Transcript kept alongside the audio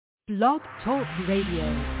Blog Talk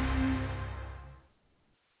Radio.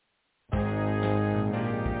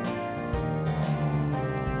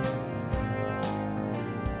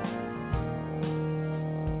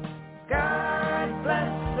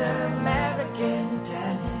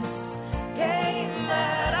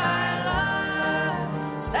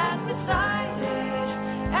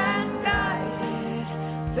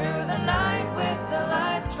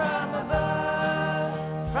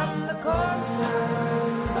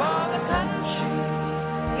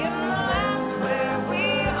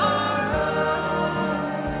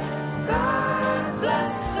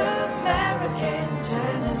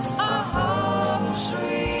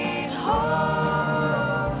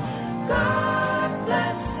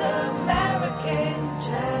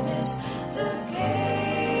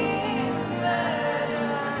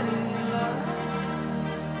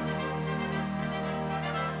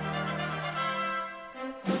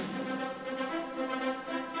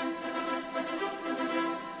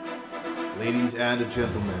 Ladies and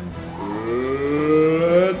gentlemen,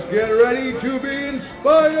 let's get ready to be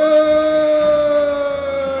inspired!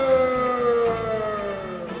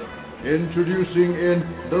 Introducing in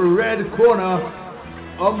the red corner,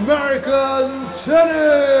 American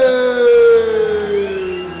Tennis!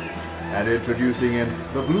 And introducing in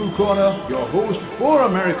the blue corner, your host for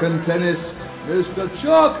American Tennis, Mr.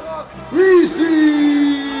 Chuck Kriese!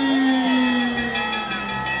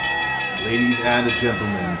 Ladies and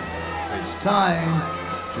gentlemen, it's time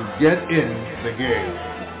to get in the game.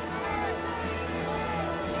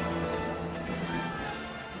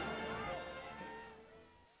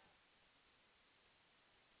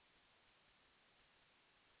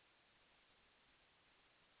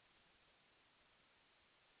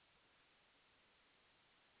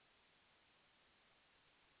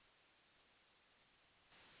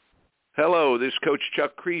 Hello, this is Coach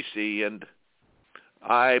Chuck Kriese, and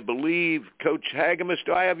I believe Coach Hagymas.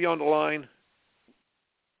 Do I have you on the line?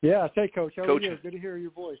 Yeah, hey, Coach. How Coach, are you? Good to hear your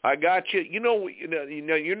voice. I got you. You know,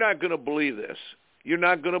 you're not going to believe this. You're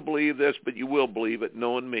not going to believe this, but you will believe it,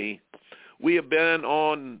 knowing me. We have been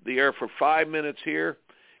on the air for 5 minutes here,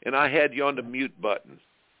 and I had you on the mute button.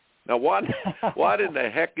 Now, what in the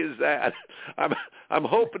heck is that? I'm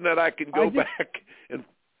hoping that I can go back and,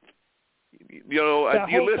 you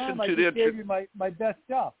listen to the. I gave you my best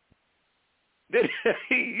stuff.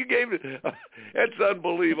 You gave it. That's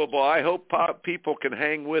unbelievable. I hope people can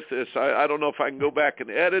hang with this. I don't know if I can go back and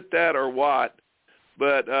edit that or what,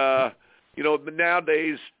 but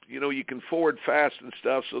nowadays, you can forward fast and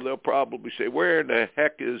stuff, so they'll probably say, "Where in the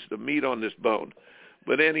heck is the meat on this bone?"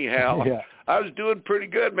 But anyhow, yeah. I was doing pretty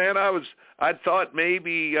good, man. I thought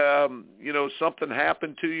maybe something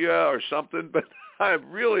happened to you or something, but I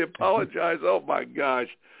really apologize. Oh my gosh.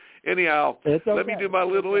 Anyhow, okay. Let me do my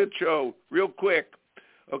little intro real quick.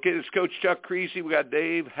 Okay, this is Coach Chuck Kriese. We got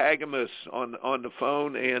Dave Hagymas on the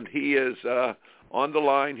phone, and he is on the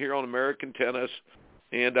line here on American Tennis.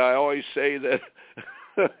 And I always say that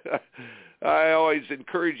I always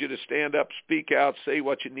encourage you to stand up, speak out, say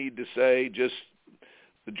what you need to say. Just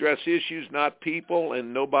address issues, not people,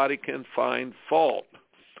 and nobody can find fault.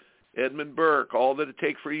 Edmund Burke, all that it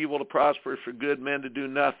takes for evil to prosper is for good men to do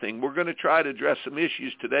nothing. We're going to try to address some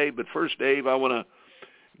issues today, but first, Dave, I want to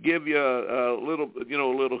give you a little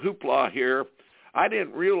hoopla here. I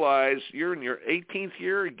didn't realize you're in your 18th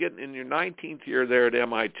year, getting in your 19th year there at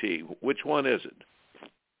MIT. Which one is it?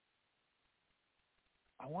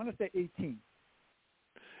 I want to say 18th.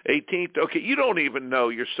 18th? Okay, you don't even know.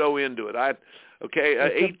 You're so into it. 18th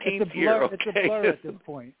year. Okay. It's a blur at this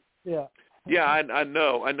point. Yeah. Yeah, I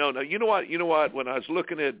know. Now, you know what? When I was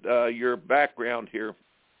looking at your background here,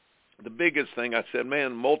 the biggest thing I said,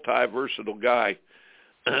 man, multi-versatile guy.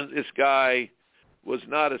 This guy was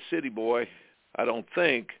not a city boy, I don't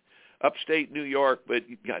think, upstate New York. But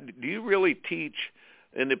do you really teach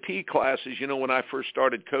in the P classes? When I first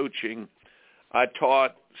started coaching, I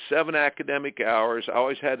taught 7 academic hours. I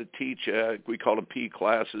always had to teach, we call them P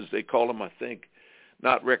classes. They call them, I think,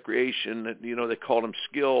 not recreation, they call them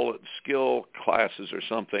skill classes or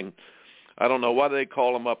something. I don't know. Why do they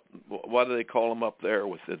call them up there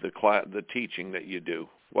with the teaching that you do?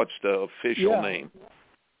 What's the official name?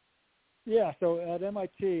 Yeah, so at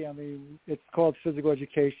MIT, it's called physical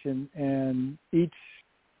education, and each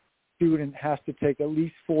student has to take at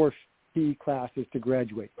least 4 PE classes to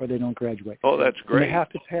graduate, or they don't graduate. Oh, that's great. And they have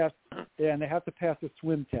to pass. Yeah, and they have to pass a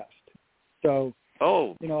swim test. So,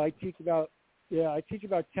 I teach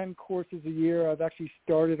about 10 courses a year. I've actually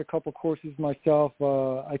started a couple courses myself.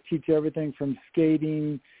 I teach everything from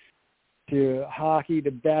skating to hockey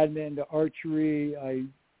to badminton to archery. I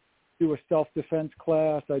do a self-defense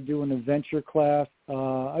class. I do an adventure class.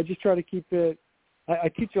 I just try to keep it. I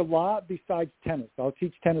teach a lot besides tennis. I'll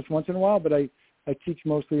teach tennis once in a while, but I teach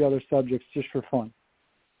mostly other subjects just for fun.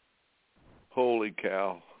 Holy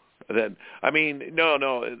cow! It's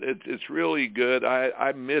really good.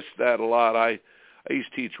 I miss that a lot. I used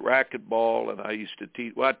to teach racquetball, and I used to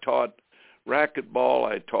teach. Well, I taught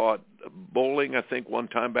racquetball. I taught bowling. I think one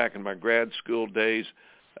time back in my grad school days.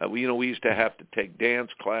 We used to have to take dance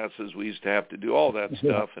classes. We used to have to do all that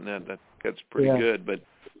stuff, and that's pretty good. But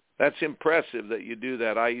that's impressive that you do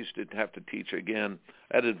that. I used to have to teach again.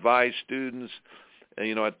 I'd advise students.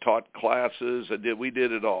 I taught classes. We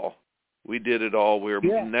did it all.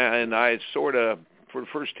 And I sort of, for the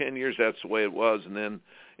first 10 years, that's the way it was. And then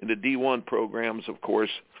in the D1 programs, of course,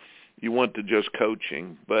 you went to just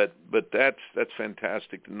coaching. But that's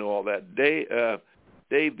fantastic to know all that.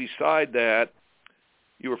 Dave, beside that,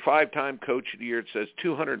 you were 5-time Coach of the Year. It says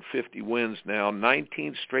 250 wins now,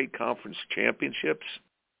 19 straight conference championships.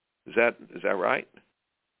 Is that right?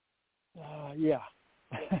 Yeah.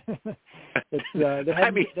 They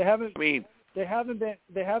haven't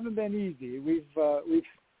been easy. We've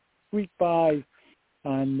squeaked by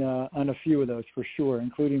on a few of those for sure,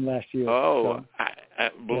 including last year. Oh, so,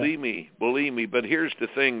 believe me. But here's the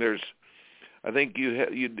thing: I think you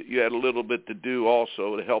had a little bit to do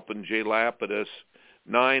also to helping Jay Lapidus.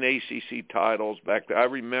 9 ACC titles back there. I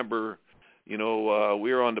remember, we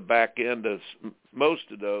were on the back end of most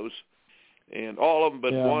of those, and all of them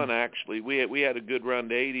but one actually. We had a good run in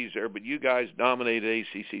the 80s there, but you guys dominated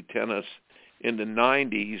ACC tennis in the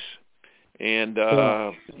 90s, and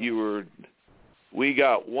we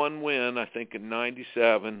got one win, I think, in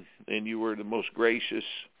 97, and you were the most gracious,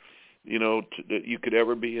 that you could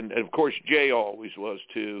ever be. And of course, Jay always was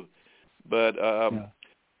too, but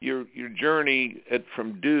your journey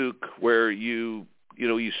from Duke, where you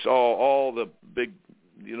saw all the big,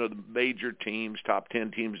 the major teams, top 10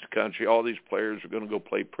 teams in the country, all these players are going to go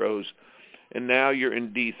play pros, and now you're in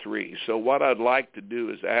D3. So what I'd like to do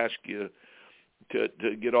is ask you to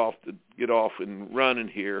get off and running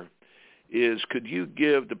here. Could you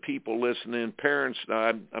give the people listening, parents?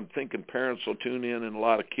 I'm thinking parents will tune in, and a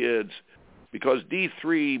lot of kids, because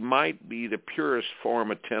D3 might be the purest form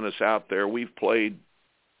of tennis out there. We've played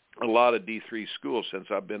a lot of D3 schools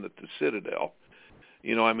since I've been at the Citadel.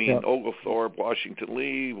 Oglethorpe, Washington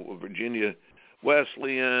Lee, Virginia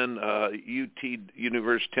Wesleyan, UT,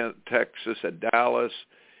 University of Texas at Dallas,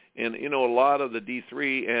 and, a lot of the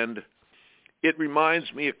D3. And it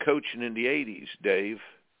reminds me of coaching in the 80s, Dave.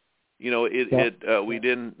 We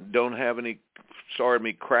don't have any,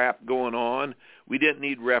 crap going on. We didn't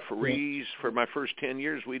need referees. For my first 10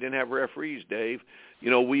 years, we didn't have referees, Dave.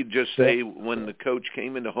 We'd just say when the coach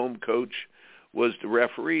came in, the home coach was the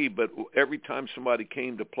referee. But every time somebody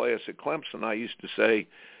came to play us at Clemson, I used to say,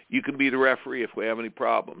 you can be the referee if we have any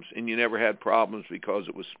problems. And you never had problems because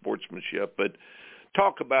it was sportsmanship. But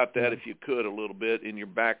talk about that, if you could, a little bit in your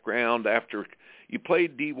background. After you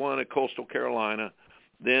played D1 at Coastal Carolina,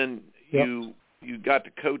 then you got to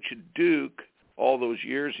coach at Duke all those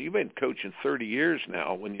years. You've been coaching 30 years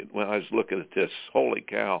now. When I was looking at this, holy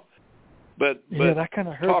cow! But that kind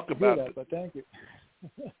of hurts to hear that. But thank you.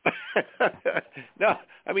 No,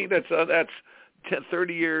 that's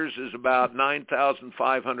 30 years is about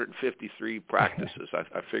 9,553 practices.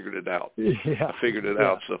 I figured it out. I figured it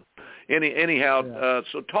out. So anyhow,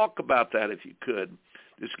 so talk about that if you could.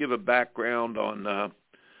 Just give a background on. I'll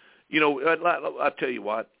tell you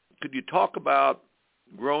what. Could you talk about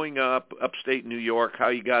growing up upstate New York, how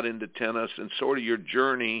you got into tennis, and sort of your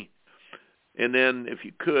journey, and then if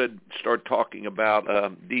you could start talking about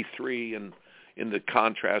D3 and in the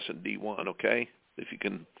contrast in D1, okay? If you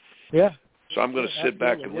can. Yeah. So I'm going to sit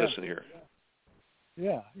back and listen here.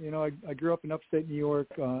 Yeah. I grew up in upstate New York,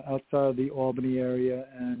 outside of the Albany area,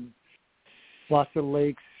 and lots of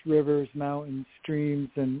lakes, rivers, mountains,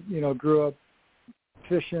 streams, and, grew up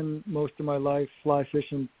fishing most of my life, fly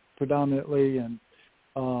fishing predominantly, and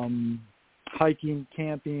hiking,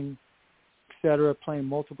 camping, etc., playing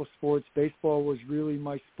multiple sports. Baseball was really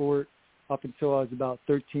my sport up until I was about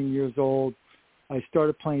 13 years old. I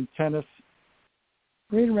started playing tennis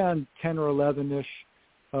right around 10 or 11-ish,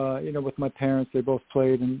 with my parents. They both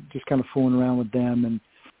played, and just kind of fooling around with them. And,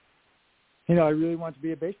 I really wanted to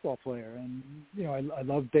be a baseball player. And, I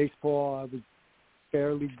love baseball. I was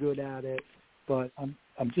fairly good at it, but I'm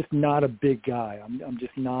just not a big guy. I'm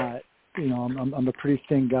just not, I'm a pretty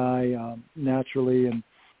thin guy naturally, and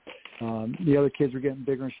the other kids were getting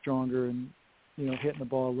bigger and stronger and, hitting the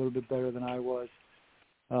ball a little bit better than I was.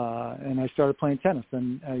 And I started playing tennis,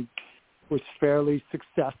 and I was fairly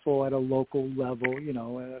successful at a local level, at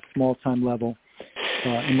a small-time level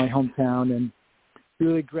in my hometown, and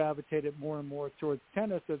really gravitated more and more towards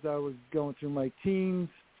tennis as I was going through my teens,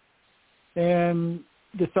 and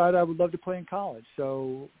decided I would love to play in college.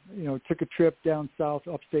 So, took a trip down south.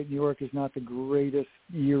 Upstate New York is not the greatest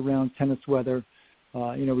year-round tennis weather.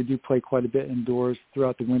 We do play quite a bit indoors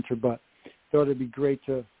throughout the winter, but thought it'd be great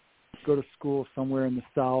to go to school somewhere in the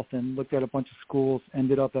South, and looked at a bunch of schools,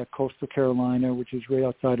 ended up at Coastal Carolina, which is right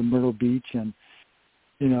outside of Myrtle Beach, and,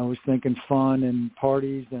 was thinking fun and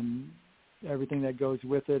parties and everything that goes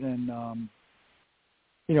with it, and,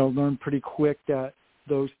 learned pretty quick that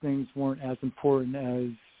those things weren't as important as,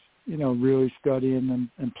 really studying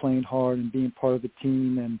and playing hard and being part of the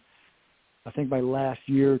team. And I think my last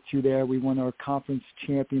year or two there, we won our conference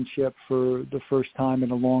championship for the first time in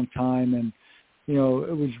a long time, and,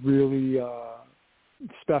 it was really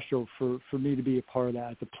special for me to be a part of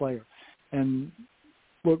that as a player. And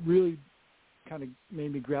what really kind of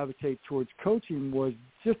made me gravitate towards coaching was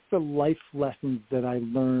just the life lessons that I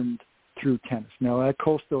learned through tennis. Now, at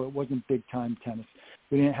Coastal, it wasn't big-time tennis.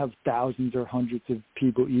 We didn't have thousands or hundreds of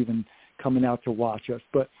people even coming out to watch us.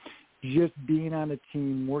 But just being on a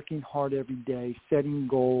team, working hard every day, setting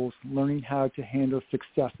goals, learning how to handle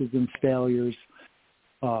successes and failures,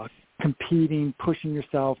 competing, pushing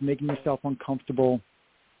yourself, making yourself uncomfortable,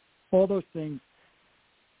 all those things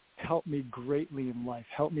helped me greatly in life,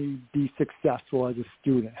 helped me be successful as a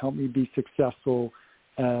student, helped me be successful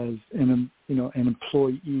as an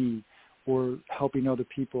employee or helping other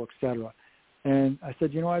people, et cetera. And I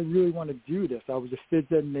said, I really want to do this. I was a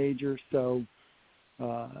phys ed major, so,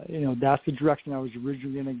 that's the direction I was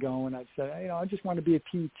originally going to go. And I said, I just want to be a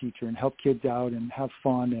PE teacher and help kids out and have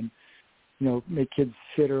fun and, make kids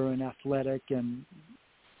fitter and athletic and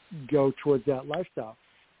go towards that lifestyle.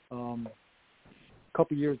 A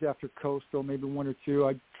couple of years after Coastal, maybe one or two,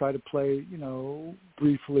 I tried to play,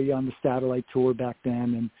 briefly on the satellite tour back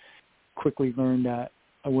then, and quickly learned that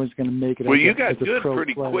I wasn't going to make it. Well, you got good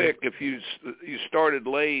pretty quick if you started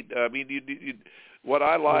late. I mean, you what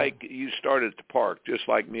I like, you started at the park, just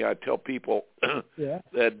like me. I tell people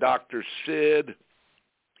that Dr. Sid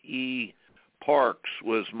E. Parks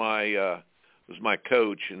was my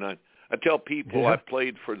coach, and I tell people I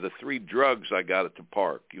played for the 3 drugs I got at the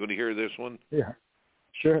park. You want to hear this one? Yeah,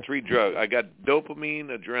 sure. 3 drugs. I got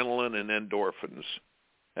dopamine, adrenaline, and endorphins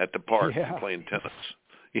at the park playing tennis.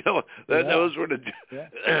 Those were the.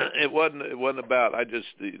 It wasn't about. I just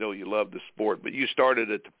you love the sport, but you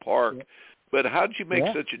started at the park. Yeah. But how did you make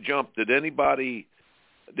such a jump? Did anybody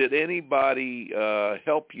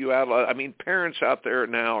help you out? I mean, parents out there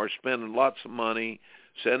now are spending lots of money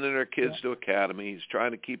sending their kids to academies,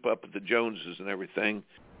 trying to keep up with the Joneses and everything.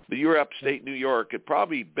 But you're upstate New York. It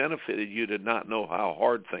probably benefited you to not know how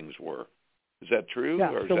hard things were. Is that true,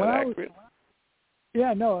 or is that accurate?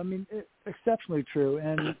 Exceptionally true.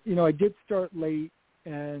 And, I did start late.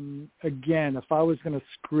 And, again, if I was going to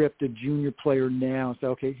script a junior player now, say,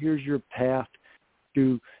 okay, here's your path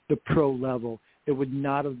to the pro level, it would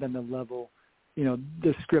not have been the level,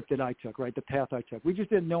 the script that I took, right, the path I took. We just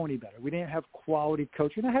didn't know any better. We didn't have quality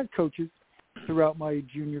coaching. I had coaches throughout my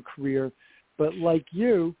junior career, but like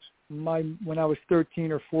you, when I was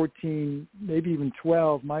 13 or 14, maybe even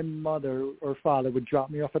 12, my mother or father would drop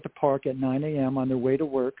me off at the park at 9 a.m. on their way to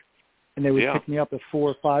work, and they would pick me up at 4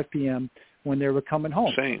 or 5 p.m. when they were coming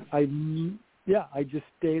home. Same. I just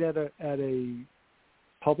stayed at a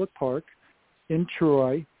public park in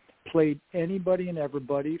Troy, played anybody and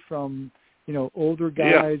everybody from, older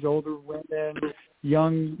guys, older women,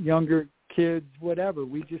 younger kids, whatever.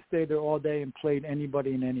 We just stayed there all day and played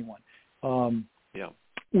anybody and anyone.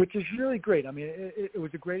 Which is really great. I mean, it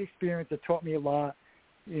was a great experience. It taught me a lot.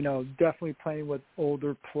 Definitely playing with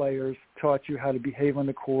older players taught you how to behave on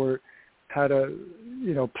the court, how to,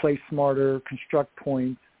 play smarter, construct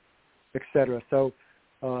points, et cetera. So,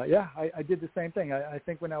 I did the same thing. I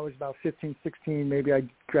think when I was about 15, 16, maybe I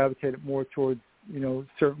gravitated more towards,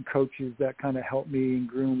 certain coaches that kind of helped me and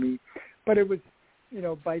grew me. But it was,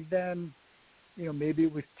 by then, maybe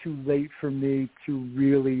it was too late for me to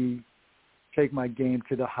really take my game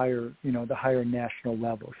to the higher national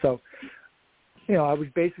level. So, I was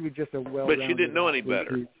basically just a well-rounded. But you didn't know any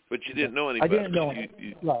better. I didn't know any I didn't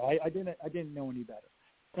know any better.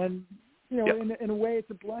 And, in a way, it's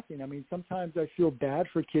a blessing. I mean, sometimes I feel bad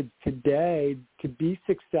for kids today. To be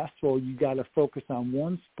successful, you got to focus on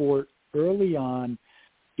one sport early on,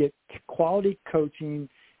 get quality coaching,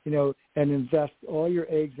 and invest all your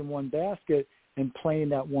eggs in one basket and play in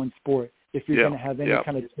that one sport if you're going to have any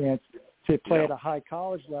kind of chance to play at a high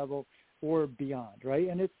college level or beyond, right?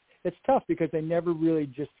 And it's tough because they never really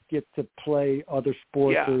just get to play other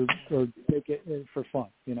sports or take it for fun,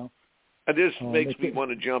 you know. This makes me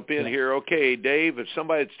want to jump in here. Okay, Dave, if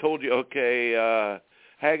somebody's told you, okay,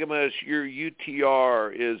 Hagymas, your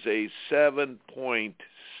UTR is a 7.6,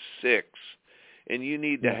 and you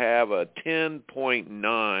need to have a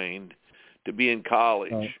 10.9 to be in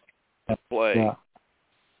college to play. Yeah.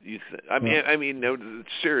 I mean, no,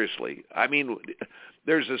 seriously. I mean,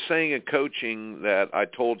 there's a saying in coaching that I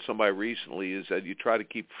told somebody recently is that you try to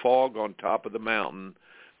keep fog on top of the mountain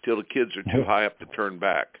till the kids are too high up to turn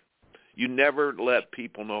back. You never let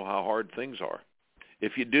people know how hard things are.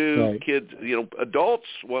 If you do, kids, you know, adults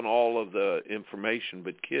want all of the information,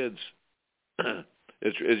 but kids,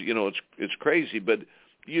 it's crazy. But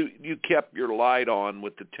you kept your light on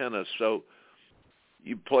with the tennis, so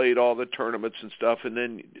you played all the tournaments and stuff. And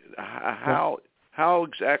then how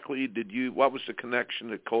exactly what was the connection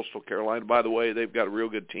to Coastal Carolina? By the way, they've got a real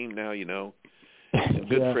good team now, you know. A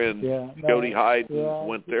good friend, Jody Hayden,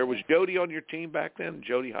 went there. Was Jody on your team back then,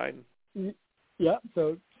 Jody Hayden? Yeah,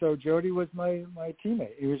 so Jody was my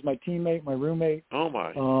teammate. He was my teammate, my roommate. Oh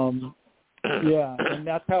my. Yeah, and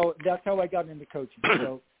that's how I got into coaching.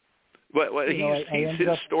 So, but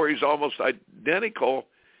his story's almost identical.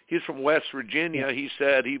 He's from West Virginia. Yeah. He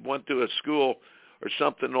said he went to a school or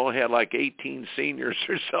something and only had like 18 seniors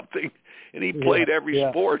or something, and he played every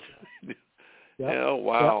sport. Yeah,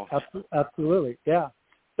 wow. Yeah, absolutely. Yeah.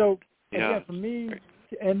 So again, for me,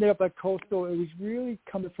 to end up at Coastal, it was really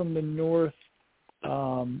coming from the north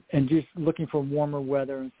and just looking for warmer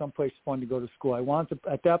weather and someplace fun to go to school.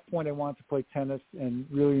 At that point, I wanted to play tennis and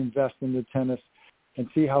really invest in the tennis and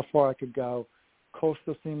see how far I could go.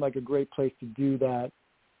 Coastal seemed like a great place to do that.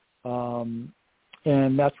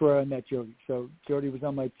 And that's where I met Jody. So Jody was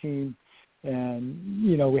on my team, and,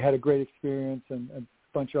 you know, we had a great experience and a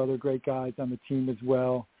bunch of other great guys on the team as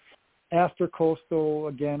well. After Coastal,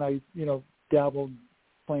 again, I, dabbled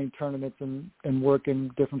playing tournaments and work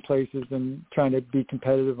in different places and trying to be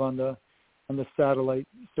competitive on the satellite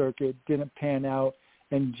circuit. Didn't pan out.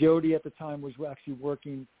 And Jody at the time was actually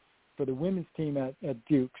working for the women's team at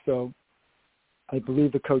Duke. So I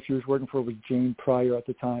believe the coach he was working for was Jane Pryor at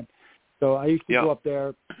the time. So I used to go up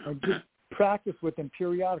there and just practice with him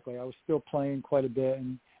periodically. I was still playing quite a bit,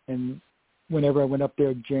 and whenever I went up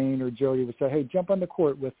there, Jane or Jody would say, "Hey, jump on the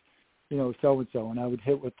court with, so-and-so," and I would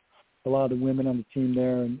hit with a lot of the women on the team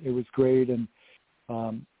there, and it was great. And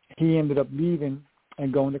he ended up leaving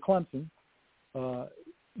and going to Clemson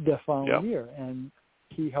the following year, and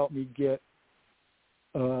he helped me get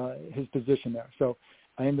his position there. So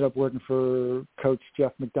I ended up working for Coach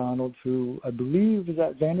Jeff McDonald, who I believe is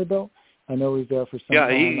at Vanderbilt. I know he's there for some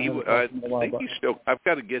time. I think he's still – I've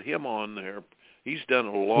got to get him on there. He's done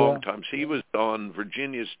it a long time. So he was on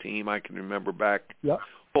Virginia's team, I can remember back.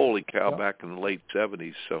 Holy cow, back in the late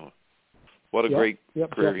 70s. So what a great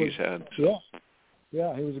career he's had. So.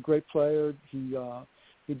 Yeah, he was a great player. He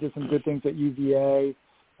did some good things at UVA,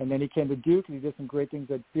 and then he came to Duke, and he did some great things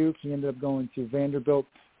at Duke. He ended up going to Vanderbilt.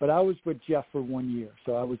 But I was with Jeff for 1 year,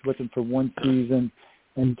 so I was with him for one season.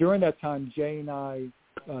 And during that time, Jay and I,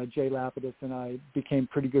 Jay Lapidus and I, became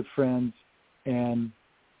pretty good friends. And,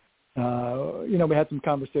 we had some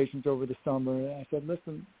conversations over the summer. And I said,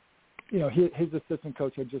 listen, his assistant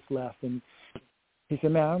coach had just left. And he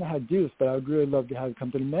said, man, I don't know how to do this, but I would really love to have you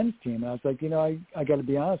come to the men's team. And I was like, I got to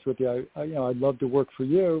be honest with you. I'd love to work for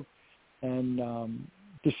you. And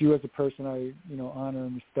just you as a person, I, honor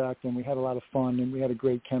and respect, and we had a lot of fun, and we had a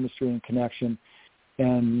great chemistry and connection.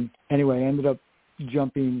 And anyway, I ended up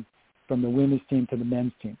jumping from the women's team to the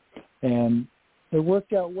men's team, and it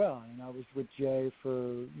worked out well. And I was with Jay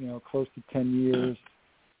for, close to 10 years.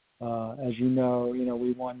 As you know,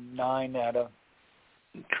 we won 9 out of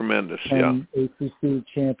tremendous, 10 ACC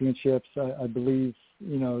championships. I believe,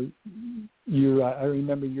 I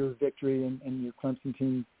remember your victory and your Clemson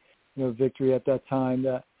team, victory at that time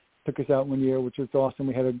that took us out one year, which was awesome.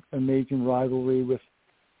 We had an amazing rivalry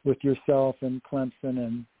with yourself and Clemson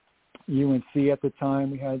and UNC at the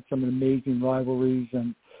time. We had some amazing rivalries,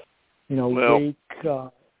 and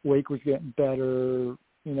Wake was getting better.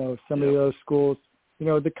 Some of those schools.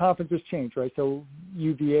 The conference has changed, right? So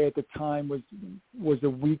UVA at the time was a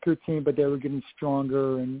weaker team, but they were getting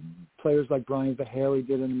stronger, and players like Brian Vahaley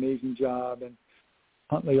did an amazing job, and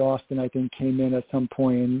Huntley Austin, I think, came in at some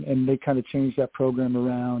point, and they kind of changed that program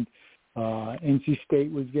around. NC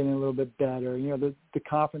State was getting a little bit better. The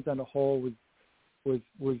conference on the whole was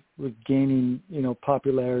gaining,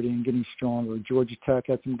 popularity and getting stronger. Georgia Tech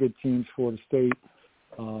had some good teams. Florida State.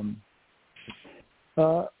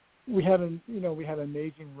 We had an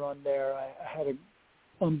amazing run there. I had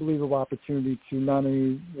unbelievable opportunity to not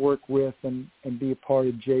only work with and be a part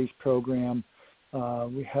of Jay's program.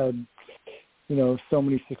 We had, so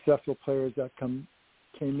many successful players that came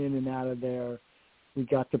in and out of there. We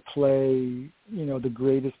got to play, the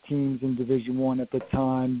greatest teams in Division I at the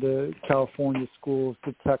time, the California schools,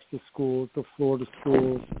 the Texas schools, the Florida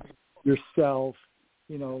schools, yourself,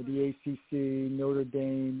 the ACC, Notre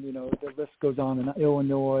Dame, the list goes on, and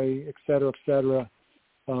Illinois, et cetera, et cetera.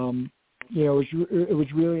 It was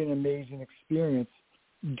really an amazing experience.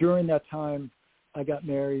 During that time, I got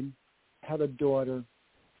married, had a daughter.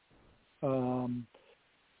 I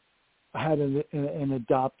had an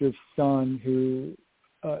adoptive son who,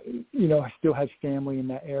 still has family in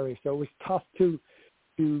that area. So it was tough to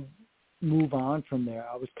move on from there.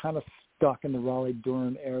 I was kind of stuck in the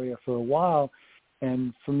Raleigh-Durham area for a while.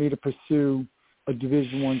 And for me to pursue a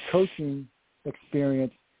Division I coaching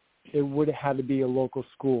experience, it would have had to be a local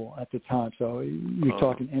school at the time. So you're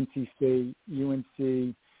talking NC State,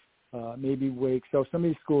 UNC, maybe Wake. So some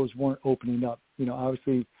of these schools weren't opening up.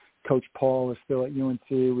 Obviously Coach Paul is still at UNC.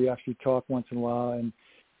 We actually talk once in a while, and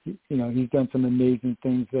he's done some amazing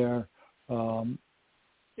things there.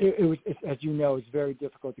 It was, as you know, it's very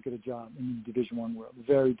difficult to get a job in the Division I world.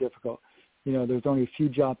 Very difficult. There's only a few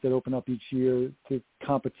jobs that open up each year. The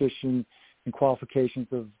competition and qualifications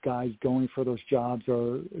of guys going for those jobs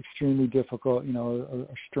are extremely difficult, are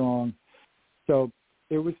strong. So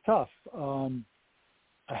it was tough.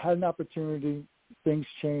 I had an opportunity. Things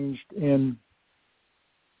changed in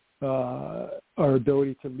our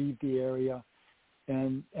ability to leave the area.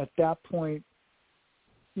 And at that point,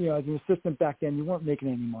 as an assistant back then, you weren't making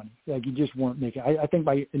any money. Like, you just weren't making. I think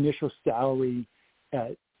my initial salary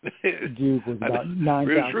at Duke was about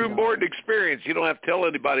 $9,000. It was room, board, and experience. You don't have to tell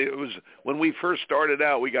anybody. It was when we first started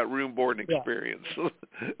out. We got room, board, and experience.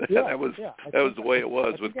 That was the way it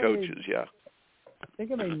was with coaches. I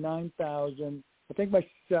think I made $9,000. I think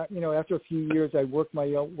after a few years, I worked my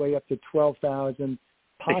way up to $12,000,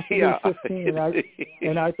 possibly $15,000.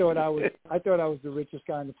 And I thought I was the richest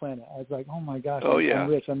guy on the planet. I was like, oh my gosh, I'm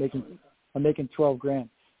rich. I'm making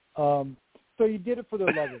 $12,000. So you did it for the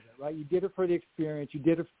love of it, right? You did it for the experience. You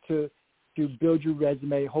did it to build your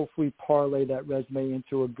resume, hopefully parlay that resume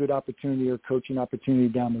into a good opportunity or coaching opportunity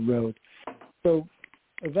down the road. So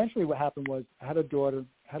eventually what happened was I had a daughter,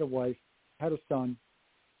 had a wife, had a son,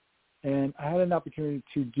 and I had an opportunity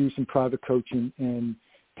to do some private coaching in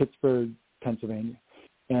Pittsburgh, Pennsylvania.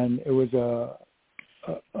 And it was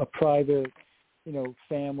a private,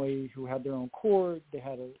 family who had their own court. They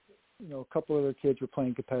had a couple of their kids were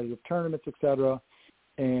playing competitive tournaments, et cetera.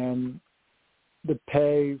 And the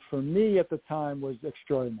pay for me at the time was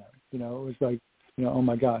extraordinary. It was like, oh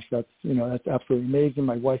my gosh, that's absolutely amazing.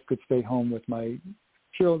 My wife could stay home with my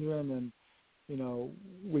children, and,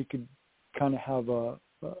 we could kind of have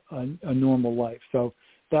a normal life. So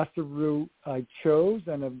that's the route I chose,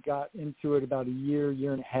 and I've got into it about a year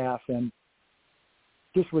and a half, and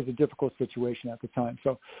this was a difficult situation at the time.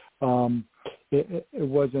 So it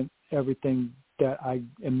wasn't everything that I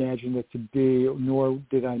imagined it to be, nor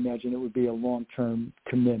did I imagine it would be a long-term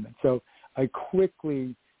commitment. So I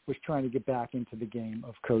quickly was trying to get back into the game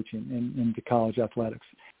of coaching and into college athletics.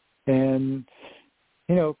 And,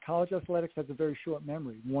 college athletics has a very short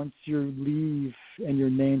memory. Once you leave and your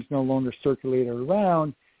name's no longer circulated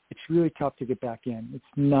around, it's really tough to get back in. It's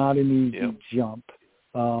not an easy jump.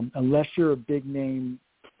 Unless you're a big-name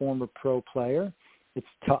former pro player, it's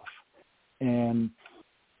tough. And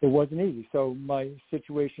it wasn't easy. So my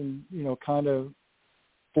situation, kind of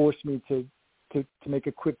forced me to make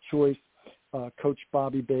a quick choice. Coach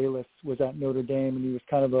Bobby Bayless was at Notre Dame, and he was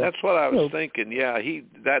kind of a. That's what I was thinking. Yeah, he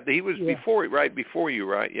was before you,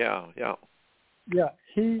 right? Yeah. Yeah,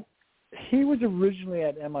 he was originally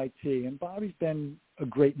at MIT, and Bobby's been a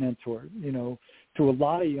great mentor, to a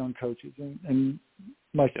lot of young coaches, and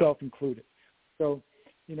myself included. So,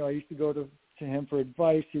 I used to go to him for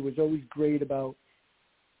advice. He was always great about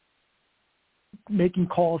making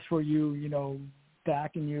calls for you,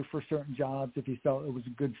 backing you for certain jobs if he felt it was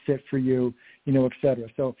a good fit for you, et cetera.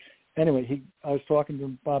 So anyway, I was talking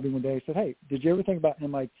to Bobby one day. I said, hey, did you ever think about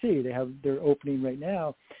MIT? They have their opening right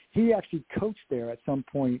now. He actually coached there at some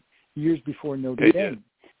point years before Notre Dame.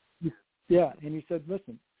 Yeah, and he said,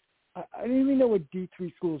 listen, I didn't even know what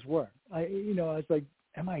D3 schools were. I was like,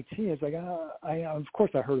 MIT. I was like, of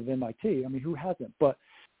course I heard of MIT. I mean, who hasn't? But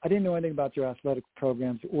I didn't know anything about their athletic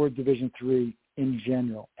programs or Division III in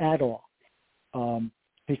general at all.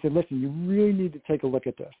 He said, listen, you really need to take a look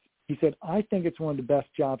at this. He said, I think it's one of the best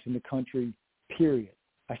jobs in the country, period.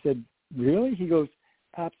 I said, really? He goes,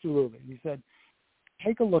 absolutely. He said,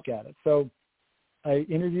 take a look at it. So I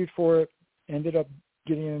interviewed for it, ended up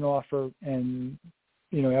getting an offer, and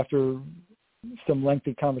after some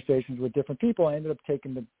lengthy conversations with different people, I ended up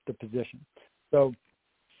taking the position. So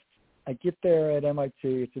I get there at MIT.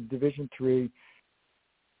 It's a Division III.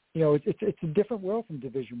 It's a different world from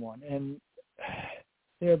Division I, and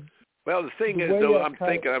well, the thing is, though, I'm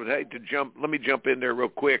thinking I would hate to jump. Let me jump in there real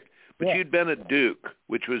quick. But you'd been at Duke,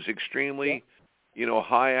 which was extremely,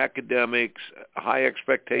 high academics, high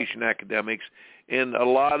expectation academics, and a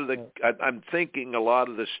lot of I'm thinking a lot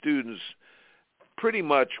of the students pretty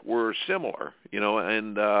much were similar,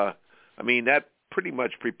 and that pretty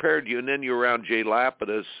much prepared you. And then you're around Jay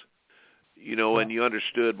Lapidus, and you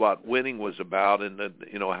understood what winning was about, and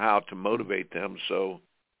how to motivate them. So,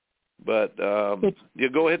 but you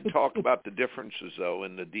go ahead and talk about the differences though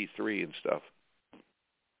in the D3 and stuff.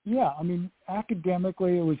 Yeah,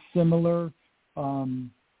 academically it was similar. A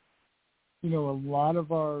lot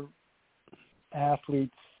of our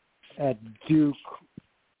athletes at Duke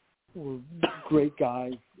were great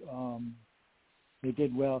guys. They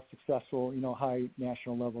did well, successful, high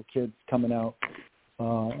national level kids coming out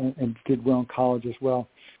and did well in college as well.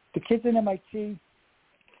 The kids at MIT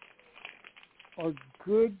are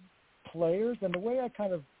good players, and the way I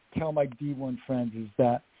kind of tell my D1 friends is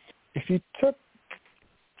that if you took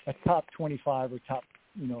a top 25 or top,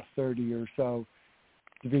 30 or so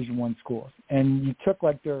Division I schools, and you took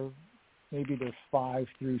maybe their 5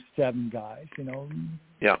 through 7 guys,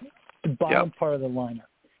 the bottom part of the lineup.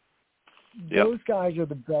 Those guys are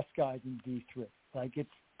the best guys in D3. It's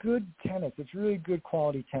good tennis. It's really good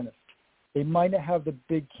quality tennis. They might not have the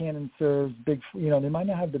big cannon serves, they might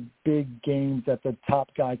not have the big games that the top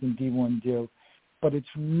guys in D1 do, but it's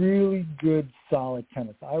really good, solid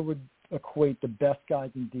tennis. I would equate the best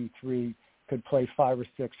guys in D3 could play 5 or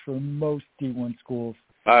 6 for most D1 schools.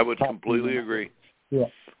 I would completely agree. Yeah.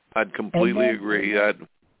 I'd completely agree.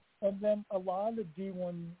 And then a lot of the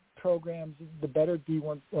D1 programs, the better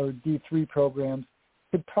D1 or D3 programs,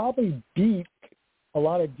 could probably beat a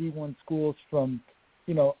lot of D1 schools from,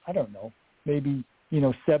 I don't know, maybe,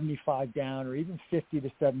 75 down or even 50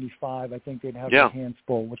 to 75. I think they'd have their hands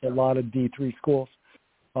full with a lot of D3 schools.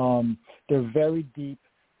 They're very deep.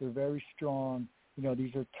 They're very strong.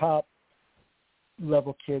 These are top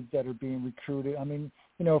level kids that are being recruited.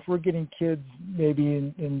 If we're getting kids maybe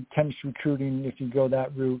in tennis recruiting, if you go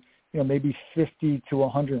that route, maybe 50 to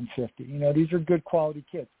 150. These are good quality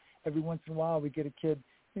kids. Every once in a while we get a kid,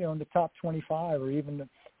 in the top 25 or even,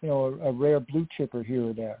 a rare blue chipper here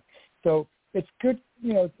or there. So it's good,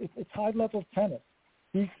 it's high level tennis.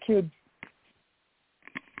 These kids,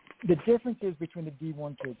 the differences between the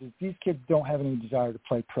D1 kids is these kids don't have any desire to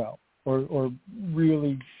play pro or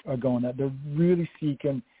really are going that. They're really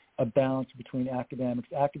seeking a balance between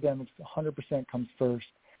academics. Academics 100% comes first.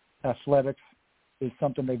 Athletics is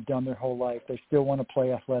something they've done their whole life. They still want to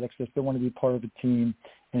play athletics. They still want to be part of a team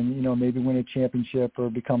and, maybe win a championship or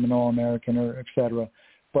become an All-American or et cetera.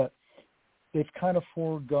 But they've kind of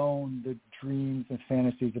foregone the dreams and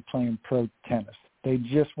fantasies of playing pro tennis. They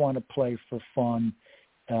just want to play for fun.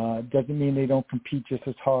 Doesn't mean they don't compete just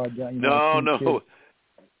as hard. No.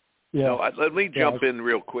 Yeah. No, let me jump in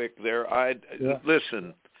real quick there.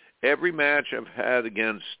 Listen, every match I've had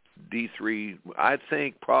against D3, I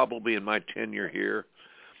think probably in my tenure here,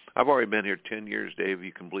 I've already been here 10 years, Dave,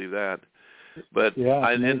 you can believe that. But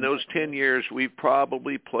in those 10 years, we've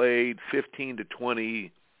probably played 15 to 20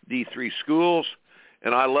 D3 schools,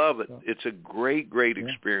 and I love it. It's a great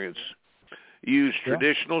experience. Use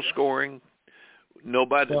traditional scoring.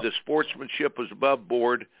 The sportsmanship was above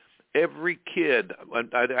board. Every kid,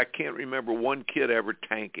 I can't remember one kid ever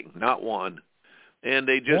tanking, not one. And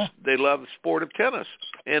they love the sport of tennis.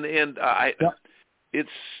 And it's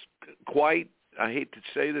quite, I hate to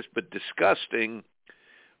say this, but disgusting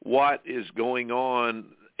what is going on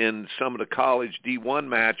in some of the college D1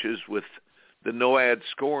 matches with the no-ad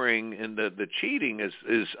scoring, and the cheating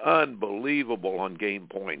is unbelievable on game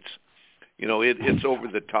points. It's over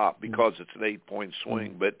the top because it's an 8-point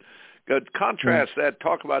swing. But contrast that.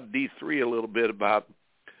 Talk about D3 a little bit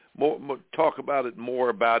talk about it more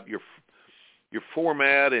about your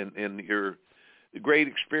format and the great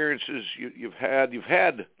experiences you've had. You've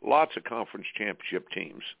had lots of conference championship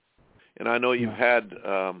teams, and I know you've had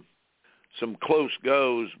some close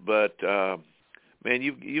goes. But man,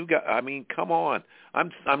 you've got. Come on.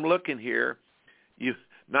 I'm looking here.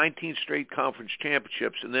 19 straight conference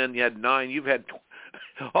championships, and then you had 9. You've had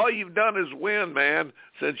all you've done is win, man,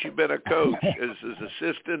 since you've been a coach as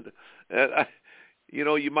assistant.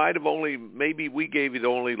 You might have maybe we gave you the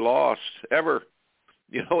only loss ever,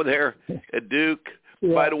 there at Duke.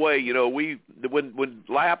 Yeah. By the way, when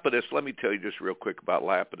Lapidus, let me tell you just real quick about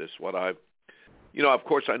Lapidus, of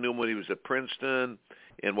course I knew him when he was at Princeton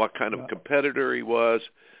and what kind of competitor he was.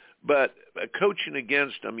 But coaching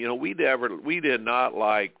against him, we did not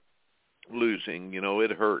like losing.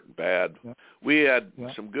 It hurt bad. Yeah. We had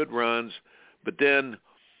some good runs, but then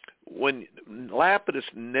when Lapidus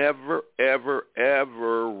never, ever,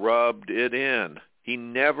 ever rubbed it in. He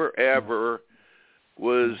never, ever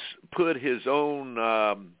was put his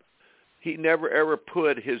own he never, ever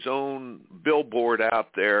put his own billboard out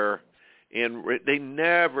there, and they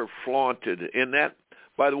never flaunted. And that,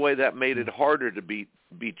 by the way, that made it harder to beat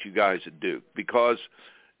you guys at Duke because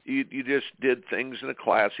you just did things in a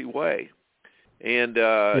classy way. And,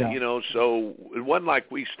 so it wasn't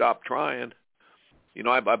like we stopped trying.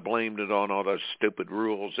 I blamed it on all those stupid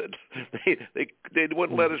rules. And they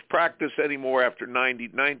wouldn't let us practice anymore after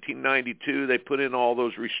 1992. They put in all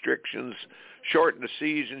those restrictions, shortened the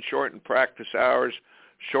season, shortened practice hours,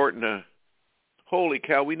 shortened the – holy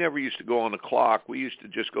cow, we never used to go on the clock. We used to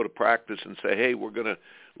just go to practice and say, hey, we're going to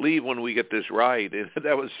leave when we get this right. And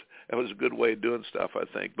that was a good way of doing stuff, I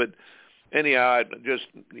think. But anyhow, just,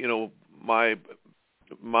 my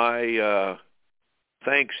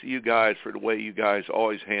thanks to you guys for the way you guys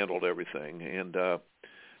always handled everything. And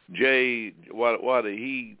Jay, what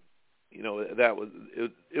he, that was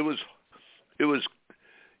it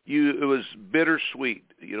was bittersweet,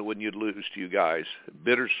 when you'd lose to you guys.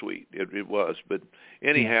 Bittersweet, it was. But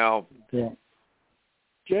anyhow, Jay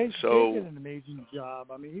did an amazing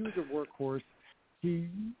job. I mean, he was a workhorse. He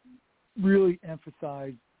really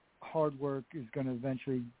emphasized hard work is going to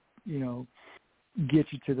eventually, get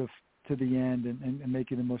you to the end and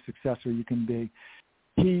make you the most successful you can be.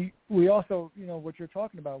 We also, what you're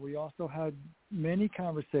talking about, we also had many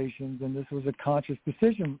conversations, and this was a conscious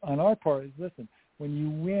decision on our part, is listen, when you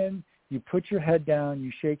win, you put your head down,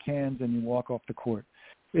 you shake hands, and you walk off the court.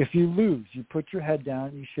 If you lose, you put your head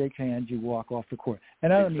down, you shake hands, you walk off the court.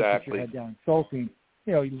 And I don't mean put your head down insulting.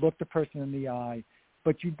 You look the person in the eye,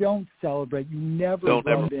 but you don't celebrate. You never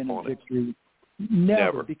rub in a victory.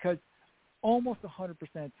 Never, because almost 100% of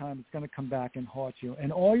the time it's going to come back and haunt you.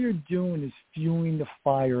 And all you're doing is fueling the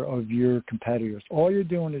fire of your competitors. All you're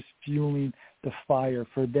doing is fueling the fire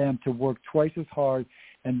for them to work twice as hard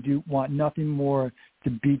and want nothing more to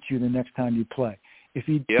beat you the next time you play. If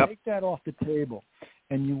you take that off the table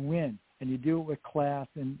and you win and you do it with class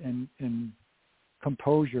and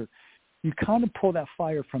composure, you kind of pull that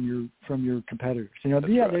fire from your competitors.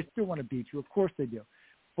 They still want to beat you. Of course they do.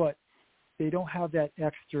 But they don't have that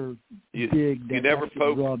extra dig. You never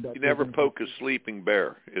poke a sleeping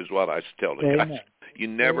bear is what I tell the guys. You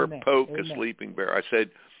never poke a sleeping bear. I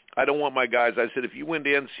said, I don't want my guys. I said, if you win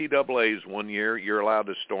the NCAAs one year, you're allowed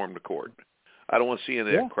to storm the court. I don't want to see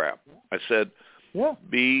any of that crap. I said,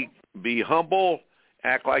 be humble,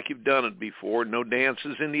 act like you've done it before. No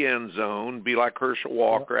dances in the end zone. Be like Herschel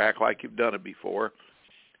Walker, act like you've done it before.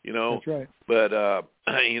 That's right. But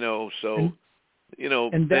so.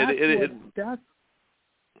 And that's go ahead,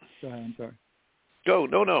 I'm sorry. Go.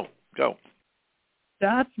 Go.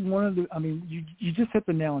 That's one of the, you just hit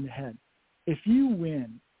the nail on the head. If you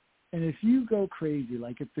win and if you go crazy,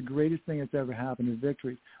 like it's the greatest thing that's ever happened is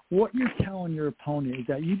victory, what you're telling your opponent is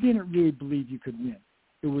that you didn't really believe you could win.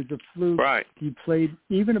 It was a fluke. Right. You played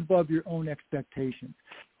even above your own expectations.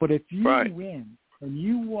 But if you win and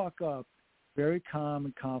you walk up very calm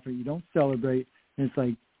and confident, you don't celebrate, and it's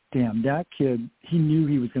like, damn, that kid, he knew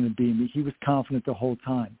he was going to beat me. He was confident the whole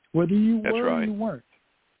time. Whether you were or you weren't.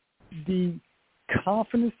 The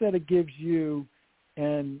confidence that it gives you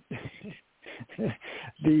and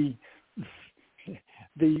the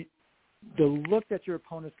look that your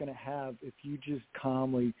opponent's going to have if you just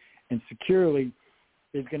calmly and securely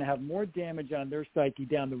is going to have more damage on their psyche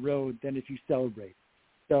down the road than if you celebrate.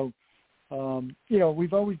 So,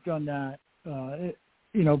 we've always done that.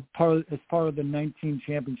 As part of the 19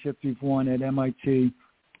 championships we've won at MIT.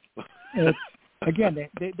 It's, again,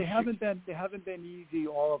 they haven't been easy,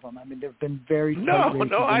 all of them. They've been very tight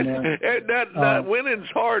races. Winning's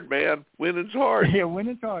hard, man. Winning's hard. Yeah,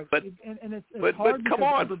 winning's hard. But it's hard because come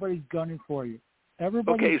on, everybody's gunning for you.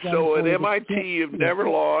 So at MIT you've never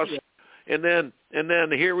lost, and then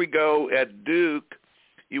here we go at Duke.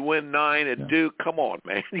 You win 9 at Duke. Come on,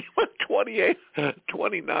 man. You win 28,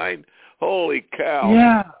 29. Holy cow!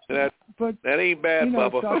 Yeah, that ain't bad,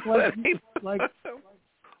 Bubba. Chuck,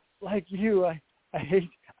 like you, I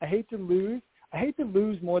hate to lose. I hate to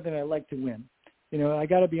lose more than I like to win. I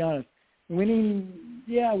got to be honest.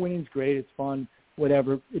 Winning's great. It's fun.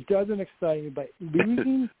 Whatever. It doesn't excite me, but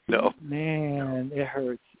losing, no, man, it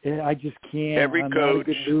hurts. I just can't. Every I'm coach, not a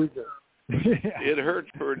good loser. It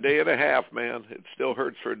hurts for a day and a half, man. It still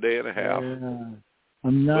hurts for a day and a half. Yeah.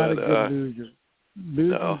 I'm not a good loser.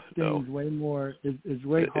 losing stings way more is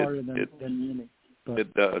way harder than winning. But,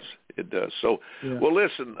 it does. So, well,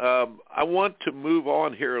 listen, I want to move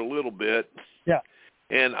on here a little bit. Yeah.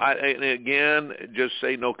 And again, just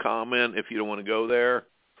say no comment if you don't want to go there,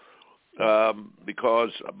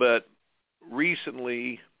 but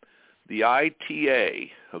recently the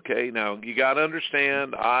ITA. Okay, now you got to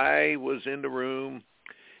understand, I was in the room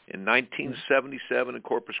in 1977 in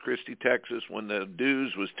Corpus Christi, Texas, when the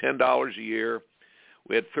dues was $10 a year.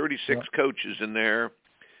 We had 36 coaches in there.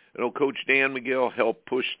 You know, Coach Dan McGill helped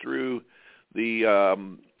push through the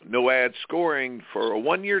no ad scoring for a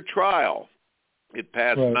 1-year trial. It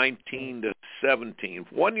passed 19 to 17.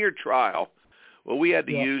 1-year trial. Well, we had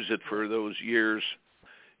to use it for those years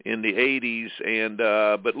in the 80s, and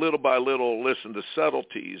but little by little, listen to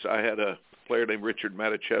subtleties. I had a player named Richard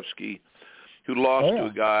Matichevsky who lost to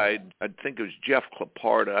a guy, I think it was Jeff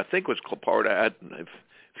Claparta. I think it was Claparta. If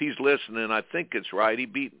he's listening, I think it's right. He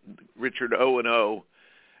beat Richard 0-0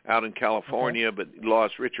 out in California, but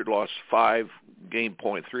Richard lost 5-game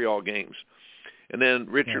point, 3 all games. And then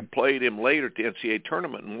Richard played him later at the NCAA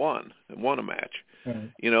tournament and won a match.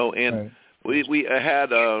 You know, and we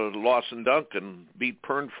had Lawson Duncan beat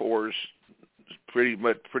Pernfors pretty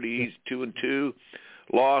easy, 2-2.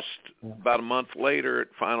 Lost about a month later at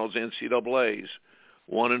finals NCAAs,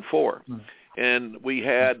 1-4. And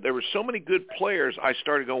there were so many good players. I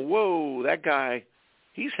started going, whoa, that guy,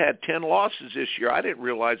 he's had 10 losses this year. I didn't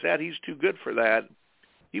realize that. He's too good for that.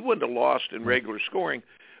 He wouldn't have lost in regular scoring.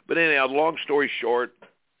 But anyhow, long story short,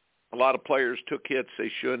 a lot of players took hits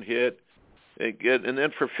they shouldn't hit. And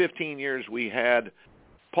then for 15 years we had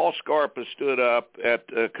Paul Scarpa stood up at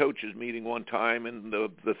a coaches meeting one time, and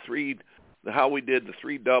how we did the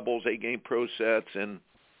 3 doubles, 8-game pro sets,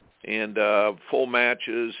 and full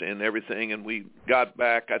matches and everything. And we got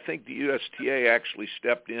back. I think the USTA actually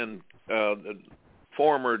stepped in. The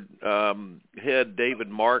former head, David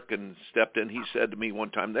Markin, stepped in. He said to me one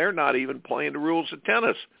time, they're not even playing the rules of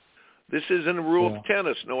tennis. This isn't a rule of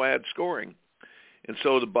tennis, no ad scoring. And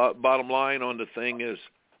so the bottom line on the thing is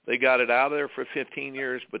they got it out of there for 15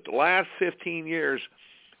 years. But the last 15 years,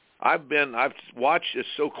 I've watched this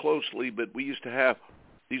so closely, but we used to have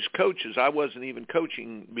these coaches. I wasn't even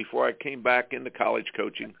coaching before I came back into college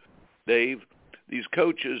coaching, Dave. These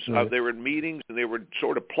coaches, they were in meetings, and they were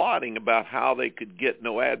sort of plotting about how they could get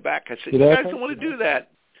no ad back. I said, you guys don't want to do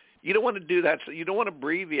that. You don't want to do that. So you don't want to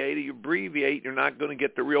abbreviate. You abbreviate, you're not going to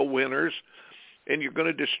get the real winners, and you're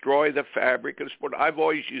going to destroy the fabric of the sport. I've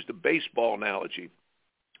always used a baseball analogy.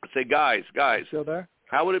 I say, guys, still there?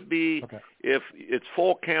 How would it be if it's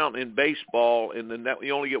full count in baseball and then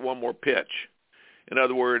you only get one more pitch? In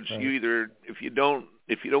other words, you either if you don't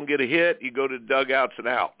get a hit, you go to the dugouts and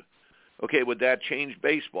out. Okay, would that change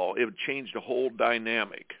baseball? It would change the whole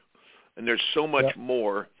dynamic. And there's so much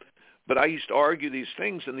more. But I used to argue these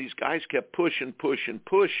things, and these guys kept pushing.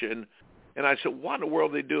 And I said, what in the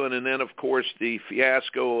world are they doing? And then, of course, the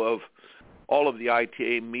fiasco of all of the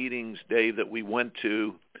ITA meetings, Dave, that we went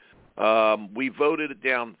to, we voted it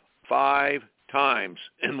down 5 times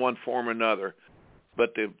in one form or another.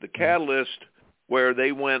 But the catalyst where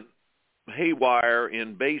they went haywire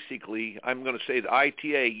in basically, I'm going to say the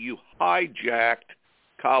ITA, you hijacked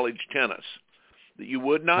college tennis. That you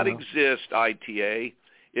would not exist, ITA,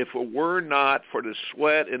 if it were not for the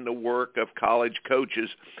sweat and the work of college coaches.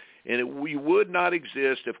 And we would not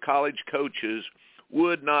exist if college coaches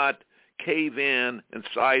would not cave in and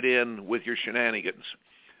side in with your shenanigans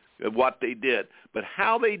of what they did. But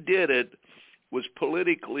how they did it was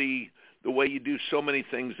politically the way you do so many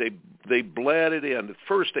things. They bled it in. At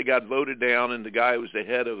first they got voted down, and the guy who was the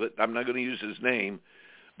head of it, I'm not going to use his name,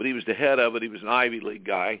 but he was the head of it. He was an Ivy League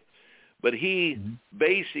guy. But he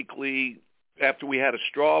basically, after we had a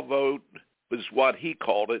straw vote, was what he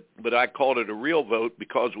called it, but I called it a real vote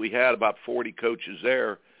because we had about 40 coaches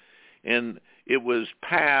there. And it was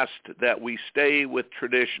passed that we stay with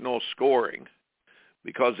traditional scoring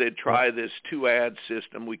because they'd try this 2-ad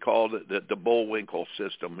system. We called it the Bullwinkle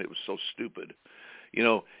system. It was so stupid, you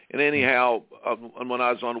know. And anyhow, when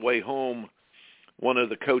I was on the way home, one of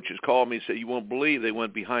the coaches called me and said, you won't believe they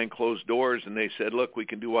went behind closed doors, and they said, look, we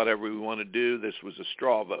can do whatever we want to do. This was a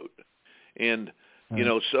straw vote. And, you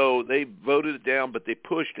know, so they voted it down, but they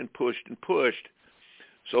pushed and pushed and pushed.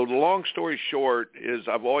 So the long story short is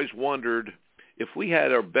I've always wondered if we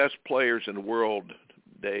had our best players in the world,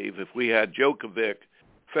 Dave, if we had Djokovic,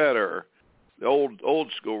 Federer, the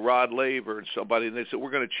old school Rod Laver and somebody, and they said,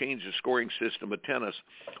 we're going to change the scoring system of tennis,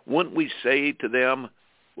 wouldn't we say to them,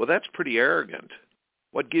 well, that's pretty arrogant.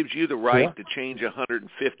 What gives you the right to change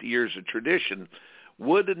 150 years of tradition?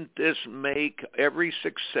 Wouldn't this make every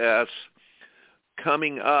success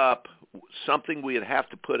coming up, something we'd have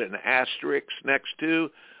to put an asterisk next to,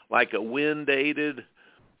 like a win-dated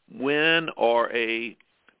win or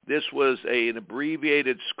this was an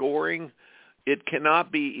abbreviated scoring. It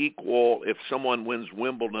cannot be equal if someone wins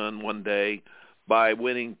Wimbledon one day by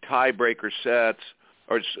winning tiebreaker sets,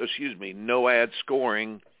 or no ad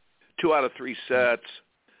scoring, 2 out of 3 sets.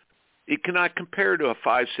 It cannot compare to a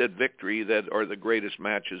 5-set victory that are the greatest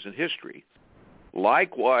matches in history.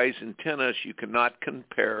 Likewise, in tennis, you cannot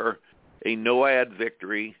compare a no-ad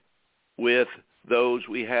victory with those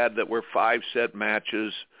we had that were 5-set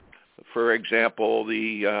matches. For example,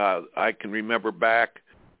 I can remember back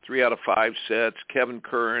 3 out of 5 sets, Kevin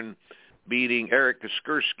Curran beating Eric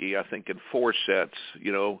Kaspersky, I think, in 4 sets.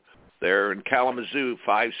 There in Kalamazoo,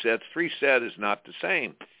 5 sets. 3 set is not the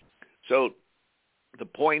same. So the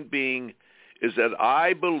point being is that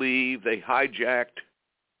I believe they hijacked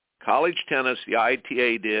college tennis, the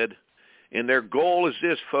ITA did, and their goal is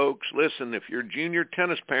this, folks. Listen, if you're a junior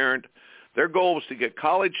tennis parent, their goal was to get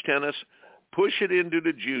college tennis, push it into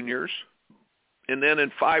the juniors, and then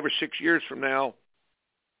in 5 or 6 years from now,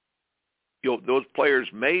 those players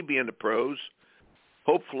may be in the pros.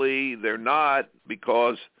 Hopefully they're not,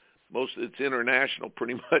 because most of it's international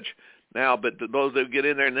pretty much now, but those that get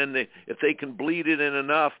in there, and then if they can bleed it in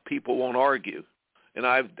enough, people won't argue. And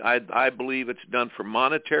I believe it's done for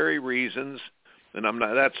monetary reasons, and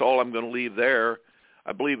that's all I'm going to leave there.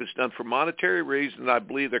 I believe it's done for monetary reasons. I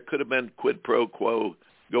believe there could have been quid pro quo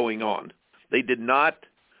going on. They did not.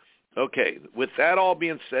 Okay, with that all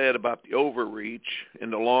being said about the overreach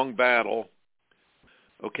and the long battle,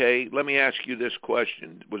 okay, let me ask you this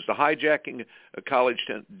question. Was the hijacking of college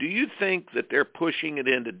tennis, do you think that they're pushing it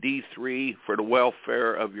into D3 for the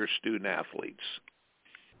welfare of your student athletes?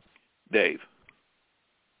 Dave?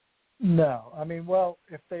 No. Well,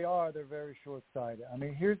 if they are, they're very short-sighted.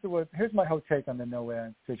 Here's my whole take on the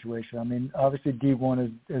no-ad situation. Obviously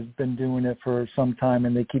D1 has been doing it for some time,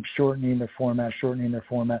 and they keep shortening their format.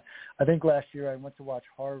 I think last year I went to watch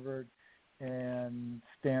Harvard and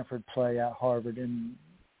Stanford play at Harvard in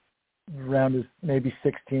round of maybe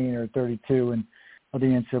 16 or 32 of the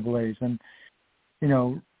NCAAs. And,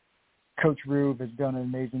 Coach Rube has done an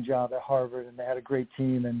amazing job at Harvard, and they had a great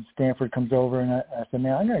team, and Stanford comes over, and I said,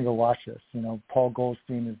 man, I'm going to go watch this. Paul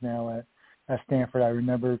Goldstein is now at Stanford. I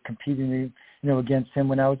remember competing, against him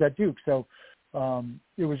when I was at Duke. So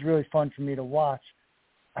it was really fun for me to watch.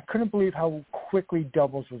 I couldn't believe how quickly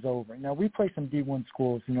doubles was over. Now, we play some D1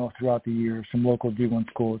 schools, throughout the year, some local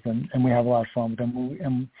D1 schools, and we have a lot of fun with them.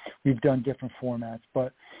 And we've done different formats.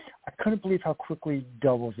 But I couldn't believe how quickly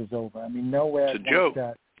doubles was over. No ad it's a joke.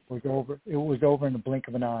 That was over. It was over in the blink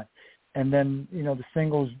of an eye. And then, the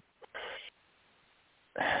singles.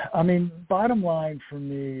 Bottom line for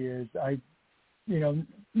me is no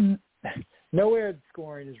ad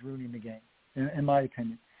scoring is ruining the game, in my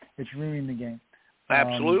opinion. It's ruining the game.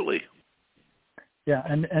 Absolutely. Yeah,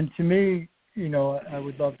 and to me, I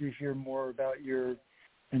would love to hear more about your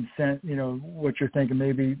what you're thinking.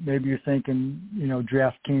 Maybe you're thinking,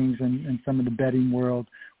 DraftKings and some of the betting world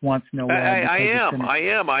wants no ad. I am. I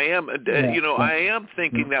am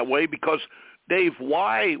thinking that way because, Dave,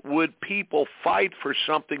 why would people fight for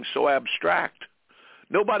something so abstract?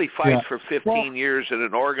 Nobody fights for 15 years in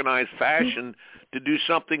an organized fashion to do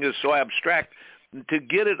something that's so abstract. To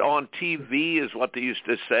get it on TV is what they used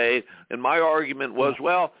to say, and my argument was,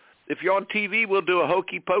 well, if you're on TV, we'll do a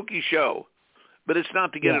hokey-pokey show. But it's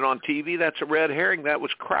not to get it on TV. That's a red herring. That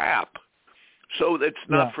was crap. So it's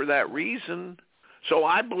not for that reason. So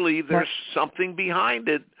I believe there's something behind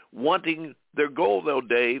it, wanting their goal, though,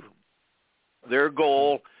 Dave. Their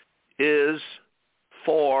goal is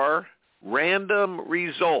for random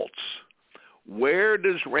results. Where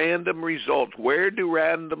do random results,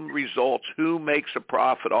 who makes a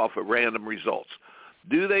profit off of random results?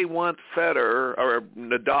 Do they want Federer or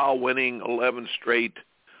Nadal winning 11 straight,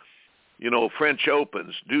 French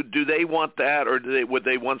Opens? Do they want that, or would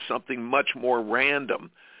they want something much more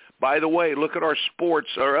random? By the way, look at our sports,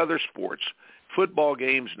 our other sports. Football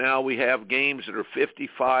games now, we have games that are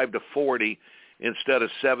 55-40 instead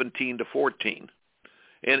of 17-14.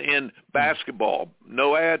 And in basketball,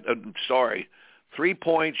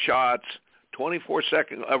 3-point shots,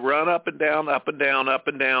 24-second run up and down, up and down, up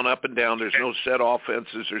and down, up and down. There's no set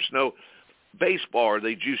offenses. There's no baseball. Are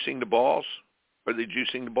they juicing the balls?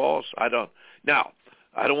 I don't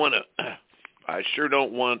want to. I sure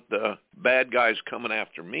don't want the bad guys coming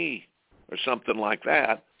after me or something like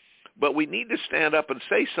that. But we need to stand up and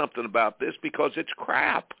say something about this because it's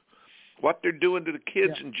crap. What they're doing to the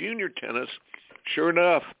kids in junior tennis. Sure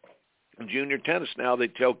enough, in junior tennis now they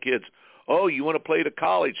tell kids, oh, you want to play the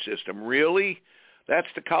college system. Really? That's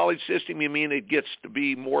the college system. You mean it gets to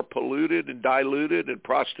be more polluted and diluted and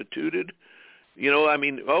prostituted? You know, I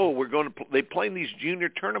mean, we're going to they play in these junior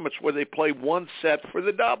tournaments where they play one set for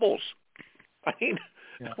the doubles. I mean,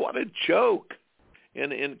 what a joke.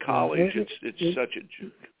 In college, it's such a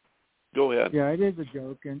joke. Go ahead. Yeah, it is a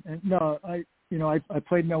joke. And no, I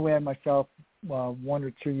played no ad myself 1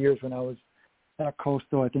 or 2 years when I was at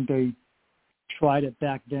Coastal. I think they tried it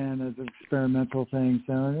back then as an experimental thing.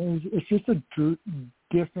 So it's just a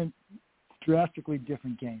drastically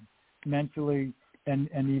different game, mentally and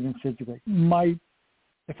even physically.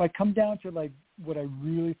 If I come down to like what I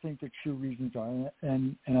really think the true reasons are,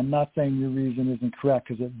 and I'm not saying your reason isn't correct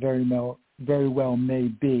because it very well may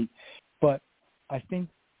be, but I think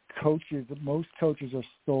most coaches are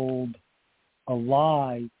sold a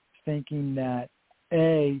lie thinking that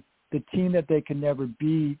the team that they can never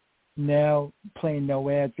beat now playing no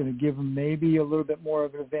ad's going to give them maybe a little bit more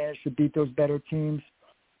of an advantage to beat those better teams.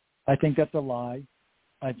 I think that's a lie.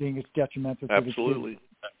 I think it's detrimental to the team's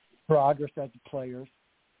progress as players.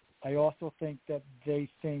 I also think that they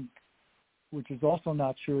think, which is also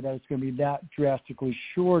not true, that it's going to be that drastically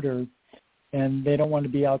shorter, and they don't want to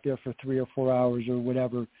be out there for 3 or 4 hours or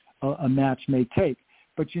whatever a match may take.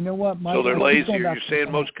 But you know what? So they're lazier. You're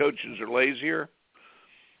saying most coaches are lazier?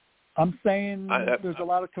 I'm saying there's a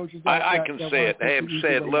lot of coaches I can say it. Hey,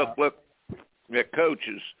 say it. Look. Yeah,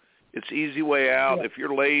 coaches, it's easy way out. Yeah. If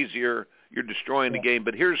you're lazier, you're destroying the game.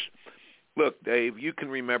 But look, Dave, you can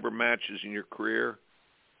remember matches in your career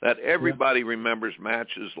that everybody remembers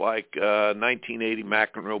matches like 1980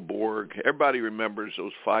 McEnroe-Borg. Everybody remembers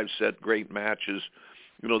those 5-set great matches,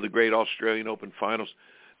 the great Australian Open finals.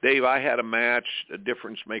 Dave, I had a match, a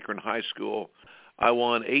difference maker in high school. I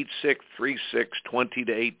won 8-6, 3-6,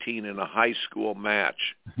 20-18 in a high school match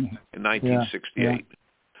in 1968. Yeah.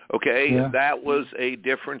 Okay, and that was a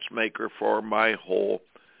difference maker for my whole.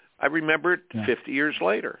 I remember it 50 years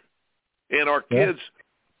later, and our kids.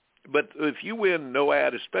 But if you win no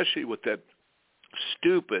ad, especially with that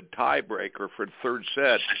stupid tiebreaker for the third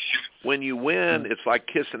set, when you win, it's like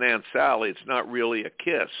kissing Aunt Sally. It's not really a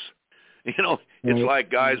kiss. It's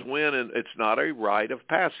like guys win, and it's not a rite of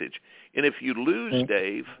passage. And if you lose,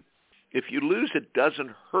 Dave, it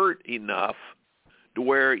doesn't hurt enough to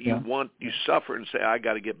where you suffer and say, I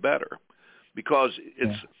got to get better. Because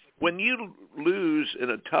it's when you lose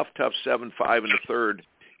in a tough 7-5 in the third,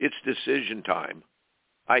 it's decision time.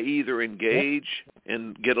 I either engage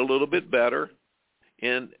and get a little bit better,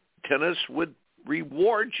 and tennis would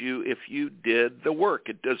reward you if you did the work.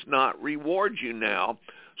 It does not reward you now,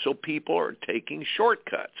 so people are taking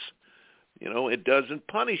shortcuts. It doesn't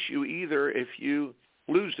punish you either if you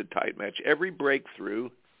lose the tight match. Every breakthrough,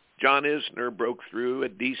 John Isner broke through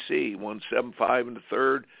at D.C., won 7-5 in the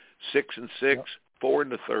third, 6-6, 4 in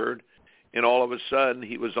the third, and all of a sudden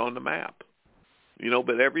he was on the map.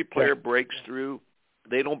 But every player breaks through.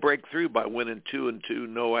 They don't break through by winning 2-2,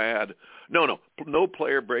 no ad. No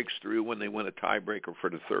player breaks through when they win a tiebreaker for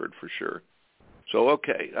the third, for sure. So,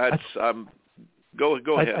 okay, that's go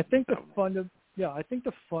ahead. I think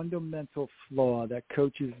the fundamental flaw that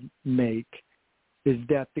coaches make is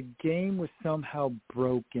that the game was somehow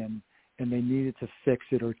broken and they needed to fix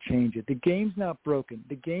it or change it. The game's not broken.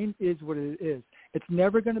 The game is what it is. It's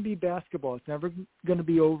never going to be basketball. It's never going to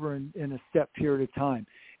be over in a set period of time.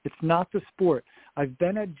 It's not the sport. I've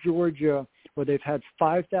been at Georgia where they've had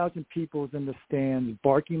 5,000 people in the stands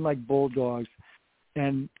barking like bulldogs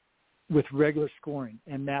and with regular scoring,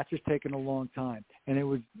 and matches taken a long time. And it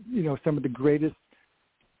was, some of the greatest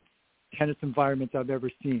tennis environments I've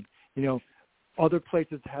ever seen. Other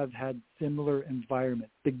places have had similar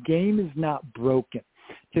environments. The game is not broken.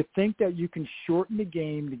 To think that you can shorten the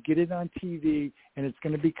game to get it on TV and it's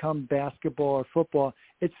going to become basketball or football,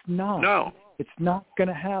 it's not. No. It's not going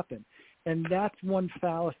to happen. And that's one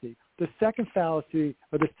fallacy. The second fallacy,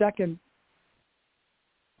 or the second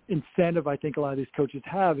incentive I think a lot of these coaches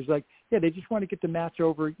have is like, they just want to get the match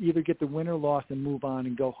over, either get the win or loss and move on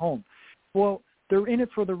and go home. Well, they're in it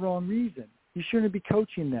for the wrong reason. You shouldn't be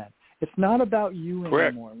coaching that. It's not about you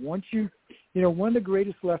anymore. Once one of the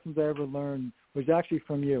greatest lessons I ever learned was actually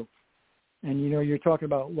from you. And, you're talking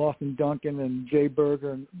about Lawson Duncan and Jay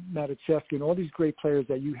Berger and Matuszewski and all these great players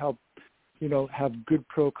that you help, have good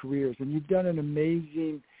pro careers. And you've done an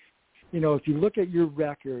amazing, if you look at your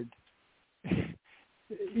record,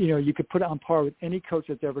 you could put it on par with any coach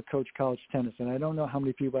that's ever coached college tennis. And I don't know how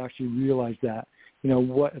many people actually realize that,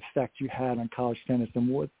 what effect you had on college tennis and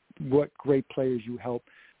what great players you helped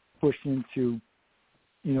push into,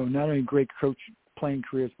 not only great playing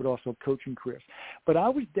careers, but also coaching careers. But I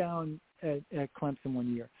was down at Clemson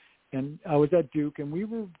one year, and I was at Duke, and we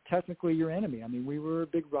were technically your enemy. I mean, we were a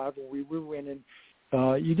big rival. We were winning.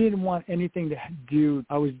 You didn't want anything to do.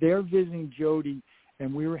 I was there visiting Jody,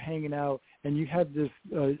 and we were hanging out, and you had this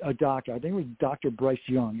a doctor. I think it was Dr. Bryce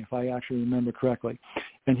Young, if I actually remember correctly,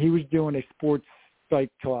 and he was doing a sports psych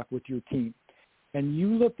talk with your team. And you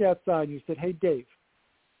looked outside, and you said, "Hey, Dave,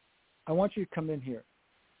 I want you to come in here."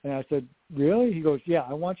 And I said, "Really?" He goes, "Yeah,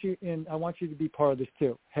 I want you in. I want you to be part of this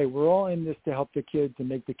too. Hey, we're all in this to help the kids and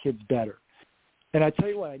make the kids better." And I tell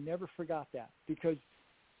you what, I never forgot that, because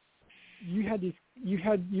you had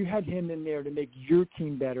him in there to make your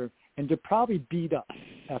team better and to probably beat us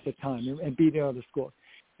at the time and beat the other schools.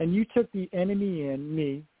 And you took the enemy in,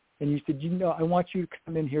 me, and you said, I want you to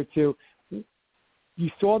come in here too. You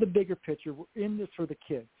saw the bigger picture. We're in this for the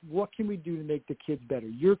kids. What can we do to make the kids better?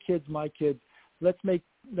 Your kids, my kids. Let's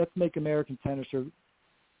make American tennis or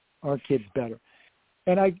our kids better.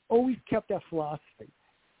 And I always kept that philosophy.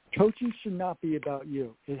 Coaching should not be about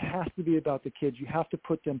you. It has to be about the kids. You have to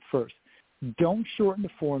put them first. Don't shorten the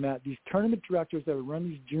format. These tournament directors that run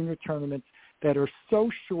these junior tournaments that are so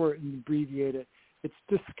short and abbreviated, it's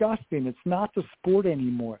disgusting. It's not the sport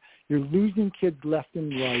anymore. You're losing kids left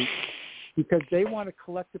and right because they want to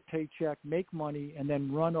collect a paycheck, make money, and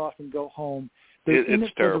then run off and go home. They're in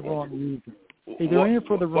it for the wrong reason. They're in it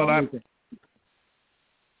for the wrong reason.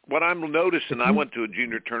 What I'm noticing, I went to a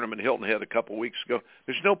junior tournament in Hilton Head a couple of weeks ago.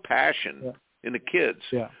 There's no passion in the kids.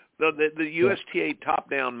 Yeah. The USTA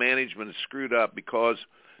top-down management is screwed up because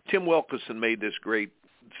Tim Wilkinson made this great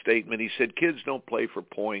statement. He said kids don't play for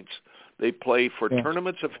points. They play for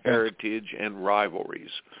tournaments of heritage and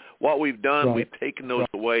rivalries. What we've done, we've taken those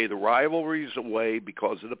away, the rivalries away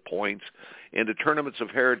because of the points, and the tournaments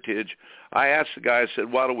of heritage. I asked the guy, I said,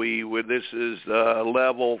 this is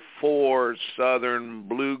level 4 Southern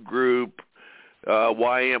Blue Group,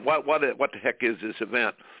 YM, what the heck is this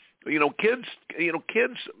event?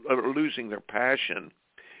 Kids are losing their passion,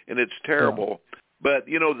 and it's terrible. Yeah. But,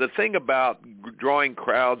 the thing about drawing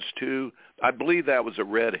crowds, too, I believe that was a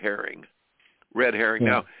red herring. Yeah.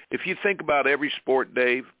 Now, if you think about every sport,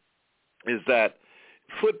 Dave, is that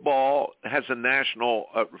football has a national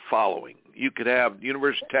following. You could have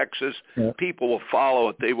University of Texas, people will follow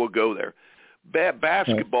it. They will go there.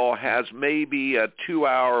 Basketball has maybe a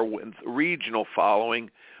 2-hour regional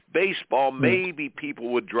following. Baseball, maybe people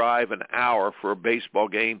would drive an hour for a baseball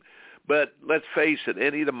game. But let's face it,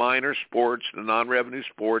 any of the minor sports, the non-revenue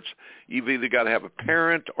sports, you've either got to have a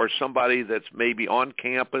parent or somebody that's maybe on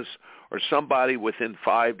campus or somebody within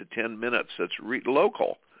 5 to 10 minutes that's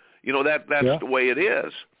local. That's the way it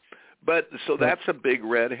is. But so that's a big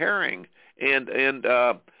red herring. And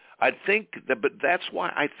I think but that's why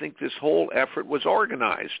I think this whole effort was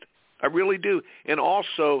organized. I really do. And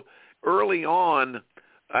also, early on,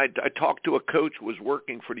 I talked to a coach who was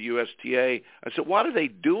working for the USTA. I said, what are they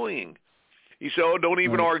doing? He said, don't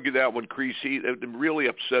even argue that one, Kriese. It really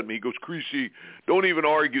upset me. He goes, Kriese, don't even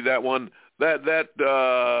argue that one. That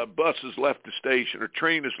bus has left the station or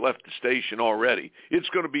train has left the station already. It's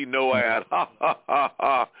going to be no ad. Ha, ha, ha,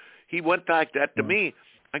 ha. He went like that to me.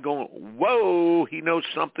 I go, whoa, he knows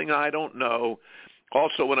something I don't know.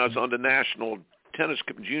 Also, when I was on the National Tennis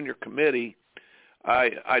Junior Committee,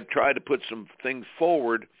 I tried to put some things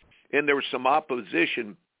forward, and there was some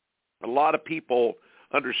opposition. A lot of people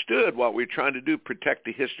understood what we were trying to do, protect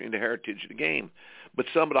the history and the heritage of the game. But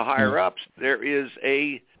some of the higher-ups,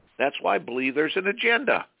 that's why I believe there's an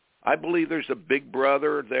agenda. I believe there's a big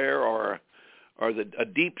brother there or a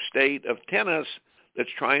deep state of tennis that's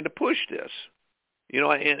trying to push this.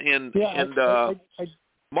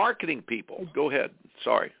 Marketing people. Go ahead.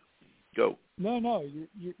 Sorry. Go. No,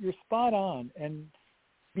 you're spot on. And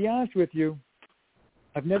to be honest with you,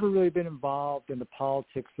 I've never really been involved in the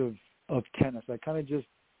politics of tennis. I kind of just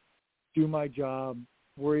do my job,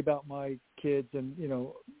 worry about my kids and,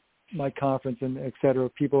 my conference and et cetera,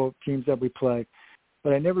 teams that we play.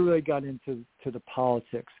 But I never really got into the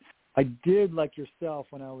politics. I did, like yourself,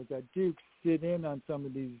 when I was at Duke, sit in on some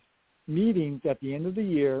of these meetings at the end of the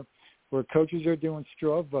year where coaches are doing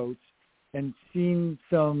straw votes and seeing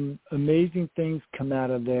some amazing things come out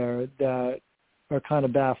of there that are kind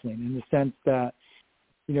of baffling in the sense that,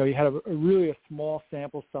 you had a small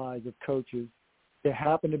sample size of coaches that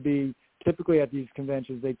happen to be typically at these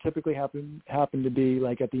conventions. They typically happen to be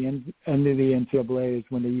like at the end of the NCAAs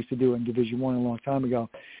when they used to do it in Division I a long time ago.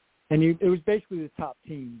 And it was basically the top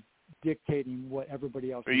team dictating what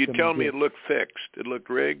everybody else was going to do. Are you telling me it looked fixed? It looked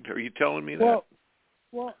rigged? Are you telling me that?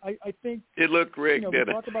 Well, I think it looked rigged,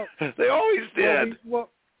 didn't it? They always did. Well,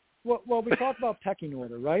 we talk about pecking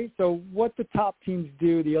order, right? So what the top teams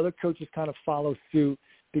do, the other coaches kind of follow suit.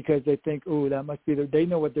 because they think, oh, that must be they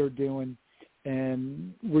know what they're doing,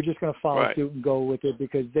 and we're just going to follow suit and go with it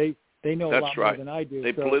because they know a lot more than I do.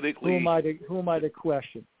 They so politically, who am I to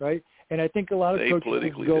question, right? And I think a lot of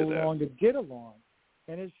coaches go along to get along,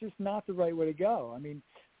 and it's just not the right way to go. I mean,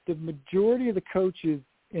 the majority of the coaches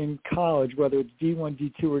in college, whether it's D1,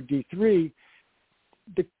 D2, or D3,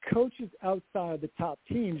 the coaches outside of the top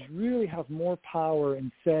teams really have more power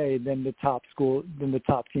and say than the top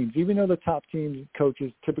teams. Even though the top teams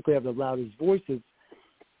coaches typically have the loudest voices,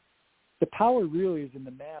 the power really is in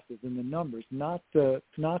the masses, in the numbers, not the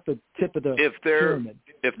tip of the pyramid.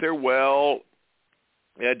 If they're well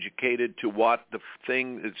educated to what the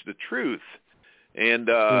thing is the truth. And,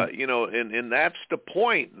 you know, and that's the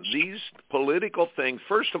point. These political things,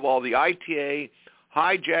 first of all, the ITA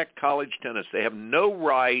hijacked college tennis. They have no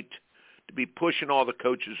right to be pushing all the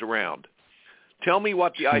coaches around. Tell me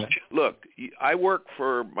what look, I work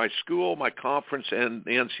for my school, my conference, and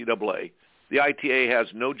the NCAA. The ITA has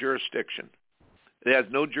no jurisdiction. It has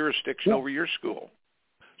no jurisdiction over your school.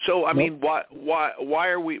 So I mean, why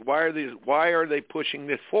are they pushing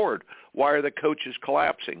this forward? Why are the coaches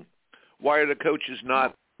collapsing? Why are the coaches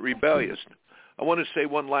not rebellious? I want to say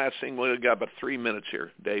one last thing. We've got about 3 minutes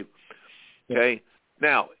here, Dave. Okay.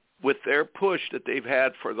 Now, with their push that they've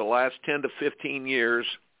had for the last 10 to 15 years,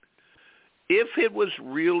 if it was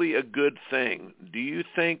really a good thing, do you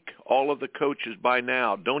think all of the coaches by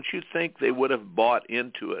now, don't you think they would have bought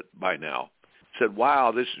into it by now? Said,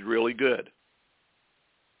 wow, this is really good.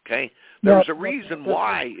 Okay? There was a reason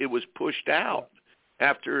why it was pushed out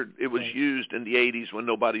after it was used in the 80s when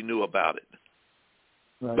nobody knew about it.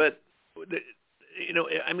 Right. But, you know,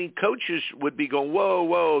 I mean, coaches would be going,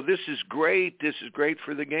 whoa, this is great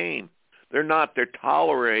for the game. They're not. They're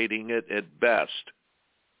tolerating it at best.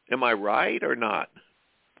 Am I right or not?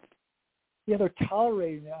 Yeah, they're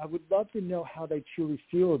tolerating it. I would love to know how they truly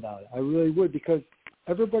feel about it. I really would, because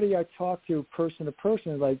everybody I talk to person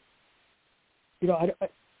is like, you know,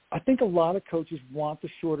 I think a lot of coaches want the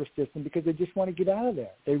shorter system because they just want to get out of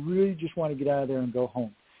there. They really just want to get out of there and go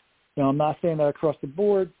home. Now, I'm not saying that across the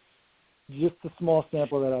board, just a small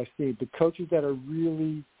sample that I see. The coaches that are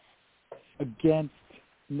really against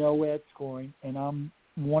no ad scoring, and I'm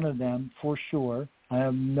one of them for sure. I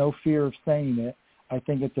have no fear of saying it. I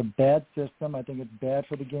think it's a bad system. I think it's bad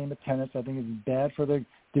for the game of tennis. I think it's bad for the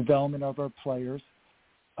development of our players.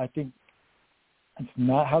 I think it's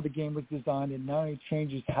not how the game was designed. It not only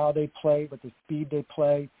changes how they play, but the speed they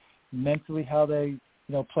play, mentally how they,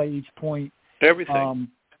 play each point. Everything.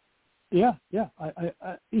 Yeah. I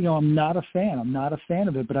I'm not a fan. I'm not a fan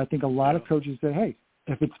of it, but I think a lot of coaches say, hey,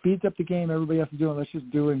 if it speeds up the game, everybody has to do it. Let's just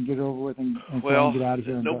do it and get it over with and get out of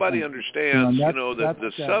here. Nobody understands,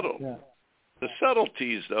 the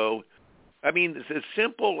subtleties, though. I mean, it's as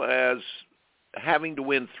simple as having to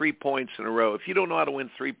win 3 points in a row. If you don't know how to win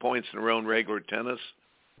 3 points in a row in regular tennis,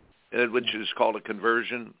 which is called a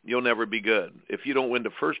conversion, you'll never be good. If you don't win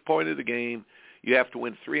the first point of the game, you have to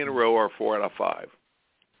win 3 in a row or 4 out of 5.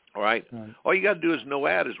 All right? All you got to do is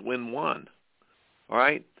win 1. All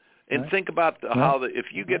right? And think about if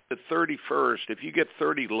you get the 31st, if you get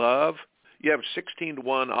 30 love, you have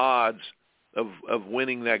 16-1 odds of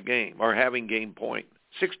winning that game or having game point.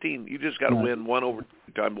 16, you just got to win 1 over 2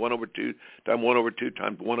 times 1 over 2 times 1 over 2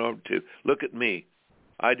 times 1 over 2. Look at me.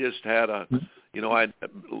 I just had I'm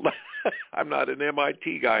not an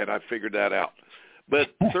MIT guy, and I figured that out. But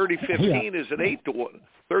 30-15 is an 8 to 1.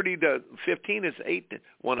 30-15 is 8 to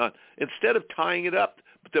 1. Instead of tying it up,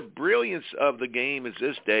 the brilliance of the game is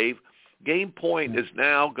this, Dave. Game point is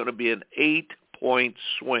now going to be an 8-point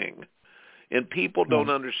swing. And people don't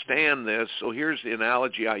understand this, so here's the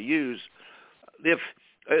analogy I use. If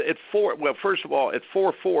at 4, well, first of all, at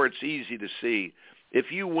 4-4, it's easy to see.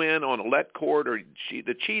 If you win on a let court or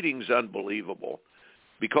the cheating's unbelievable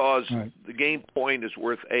because the game point is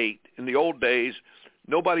worth 8. In the old days,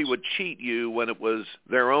 nobody would cheat you when it was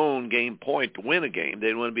their own game point to win a game. They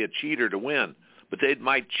didn't want to be a cheater to win. But they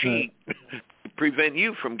might cheat to prevent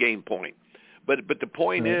you from game point. But the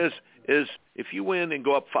point is if you win and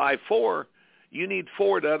go up 5-4, you need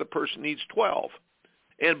 4. The other person needs 12.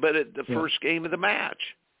 But at the first game of the match,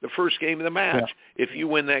 if you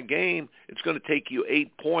win that game, it's going to take you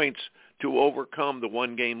 8 points to overcome the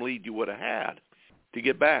 1-game lead you would have had to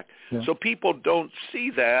get back. Yeah. So people don't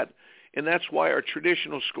see that, and that's why our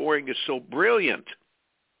traditional scoring is so brilliant.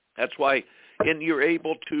 That's why, and you're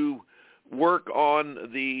able to work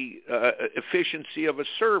on the efficiency of a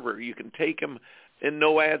server. You can take him in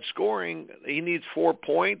no ad scoring. He needs 4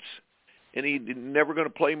 points, and he's never going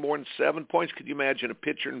to play more than 7 points. Could you imagine a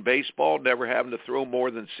pitcher in baseball never having to throw more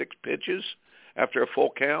than 6 pitches after a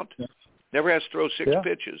full count? Never has to throw six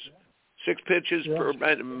pitches. 6 pitches per,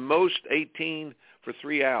 most 18 for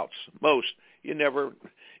 3 outs. Most. You never.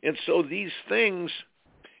 And so these things,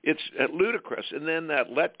 it's ludicrous. And then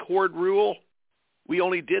that let cord rule, we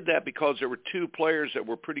only did that because there were 2 players that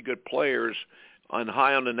were pretty good players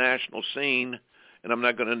high on the national scene, and I'm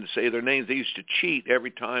not going to say their names. They used to cheat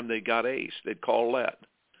every time they got ace. They'd call let.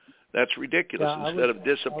 That's ridiculous. Instead of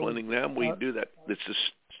disciplining them, we do that. It's the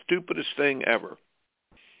stupidest thing ever.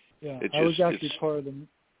 Yeah, I was actually part of them.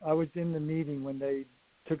 I was in the meeting when they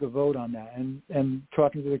took a vote on that, and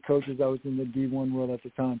talking to the coaches. I was in the D1 world at the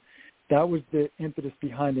time. That was the impetus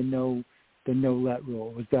behind the no let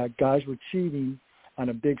rule, was that guys were cheating on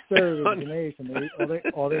a big serve as an ace, and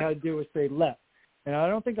all they had to do was say let. And I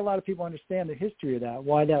don't think a lot of people understand the history of that,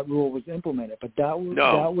 why that rule was implemented. But that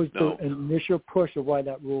was the initial push of why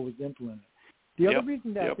that rule was implemented. The other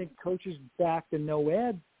reason that I think coaches back the no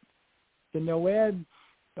ad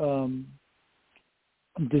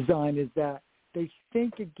design is that they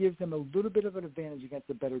think it gives them a little bit of an advantage against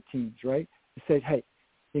the better teams, right? It says, hey,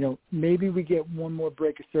 maybe we get one more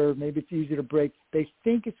break of serve. Maybe it's easier to break. They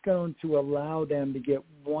think it's going to allow them to get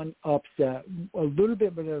one upset, a little bit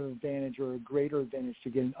of an advantage or a greater advantage to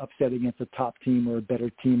get an upset against a top team or a better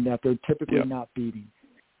team that they're typically not beating.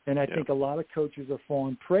 And I think a lot of coaches are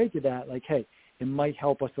falling prey to that, like, hey, it might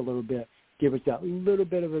help us a little bit, give us that little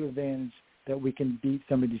bit of an advantage that we can beat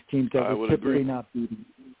some of these teams that we're typically not beating.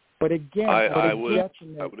 But again,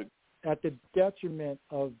 at the detriment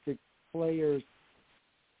of the players,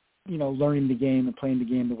 learning the game and playing the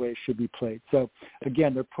game the way it should be played. So,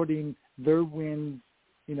 again, they're putting their wins,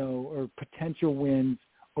 or potential wins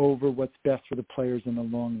over what's best for the players in the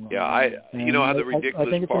long run. Yeah, the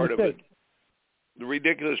ridiculous part of it. The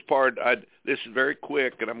ridiculous part, this is very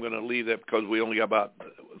quick, and I'm going to leave that because we only got about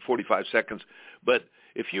 45 seconds. But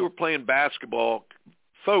if you were playing basketball,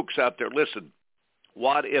 folks out there, listen,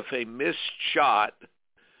 what if a missed shot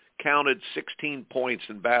counted 16 points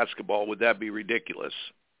in basketball? Would that be ridiculous?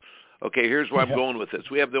 Okay, here's where I'm going with this.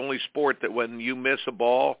 We have the only sport that when you miss a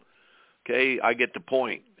ball, okay, I get the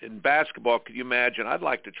point. In basketball, could you imagine? I'd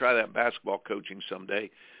like to try that in basketball coaching someday.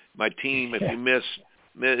 My team, if you miss,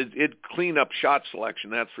 it'd clean up shot selection,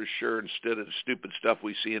 that's for sure, instead of the stupid stuff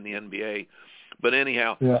we see in the NBA. But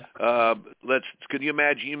anyhow, could you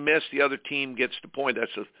imagine you miss, the other team gets the point.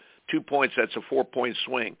 That's 2 points, that's a 4-point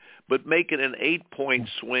swing. But make it an 8-point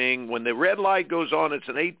swing. When the red light goes on, it's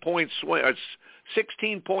an 8-point swing. It's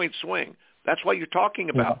 16-point swing. That's what you're talking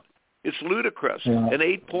about. It's ludicrous. An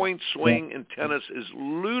 8-point swing in tennis is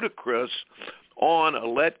ludicrous on a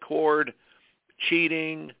let cord,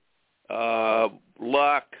 cheating,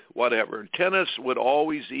 luck, whatever. Tennis would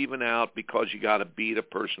always even out because you got to beat a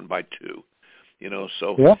person by 2.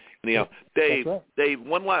 Anyhow, Dave,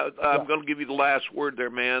 one last, I'm going to give you the last word there,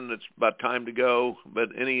 man. It's about time to go. But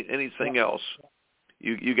anything else?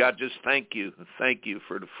 You got just thank you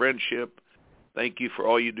for the friendship. Thank you for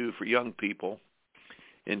all you do for young people,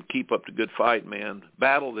 and keep up the good fight, man.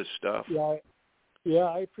 Battle this stuff. Yeah,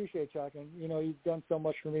 I appreciate it, Chuck. And you've done so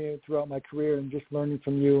much for me throughout my career, and just learning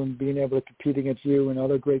from you and being able to compete against you and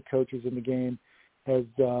other great coaches in the game has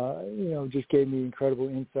just gave me incredible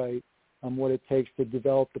insight on what it takes to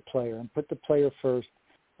develop the player and put the player first,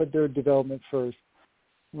 put their development first,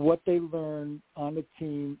 what they learn on the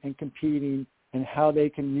team and competing, and how they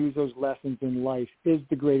can use those lessons in life is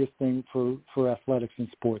the greatest thing for athletics and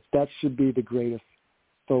sports. That should be the greatest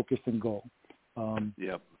focus and goal.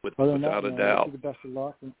 Without a doubt. The best of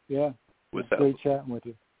luck. Great chatting with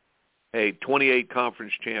you. Hey, 28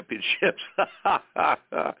 conference championships.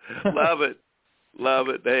 Love it. Love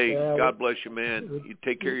it. Hey, God bless you, man. You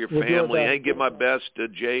take care of your family. Hey, give my best to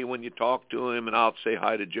Jay when you talk to him, and I'll say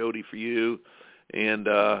hi to Jody for you. And,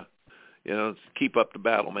 keep up the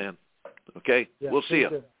battle, man. Okay? We'll see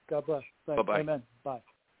you. God bless. Thanks. Bye-bye. Amen. Bye.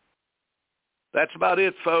 That's about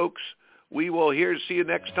it, folks. We will see you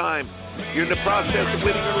next time. You're in the process of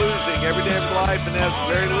winning or losing every day of life, and has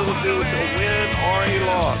very little to do with a win or a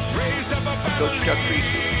loss. Coach Chuck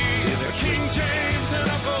Kriese. See you next week.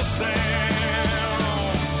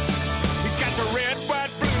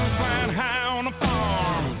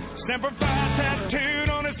 Number 5 tattooed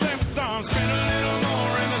on his left arm. Spend a little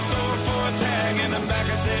more in the store for a tag. In the back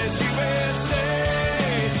it says USA.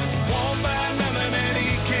 Won't buy nothing that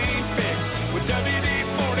he can't fix. With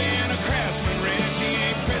WD-40 and a Craftsman wrench, he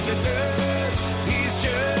ain't president. He's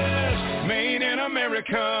just made in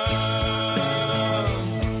America.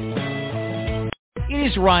 It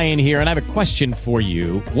is Ryan here, and I have a question for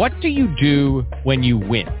you. What do you do when you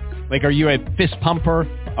win? Like, are you a fist pumper?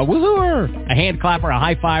 A woohooer, a hand clapper, a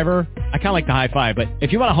high fiver. I kind of like the high five, but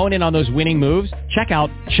if you want to hone in on those winning moves, check out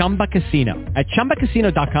Chumba Casino. At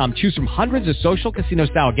ChumbaCasino.com, choose from hundreds of social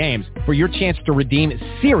casino-style games for your chance to redeem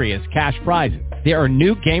serious cash prizes. There are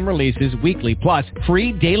new game releases weekly, plus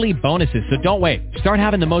free daily bonuses. So don't wait. Start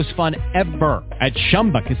having the most fun ever at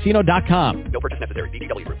ChumbaCasino.com. No purchase necessary.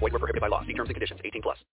 VGW. Void where prohibited by law. See terms and conditions. 18+.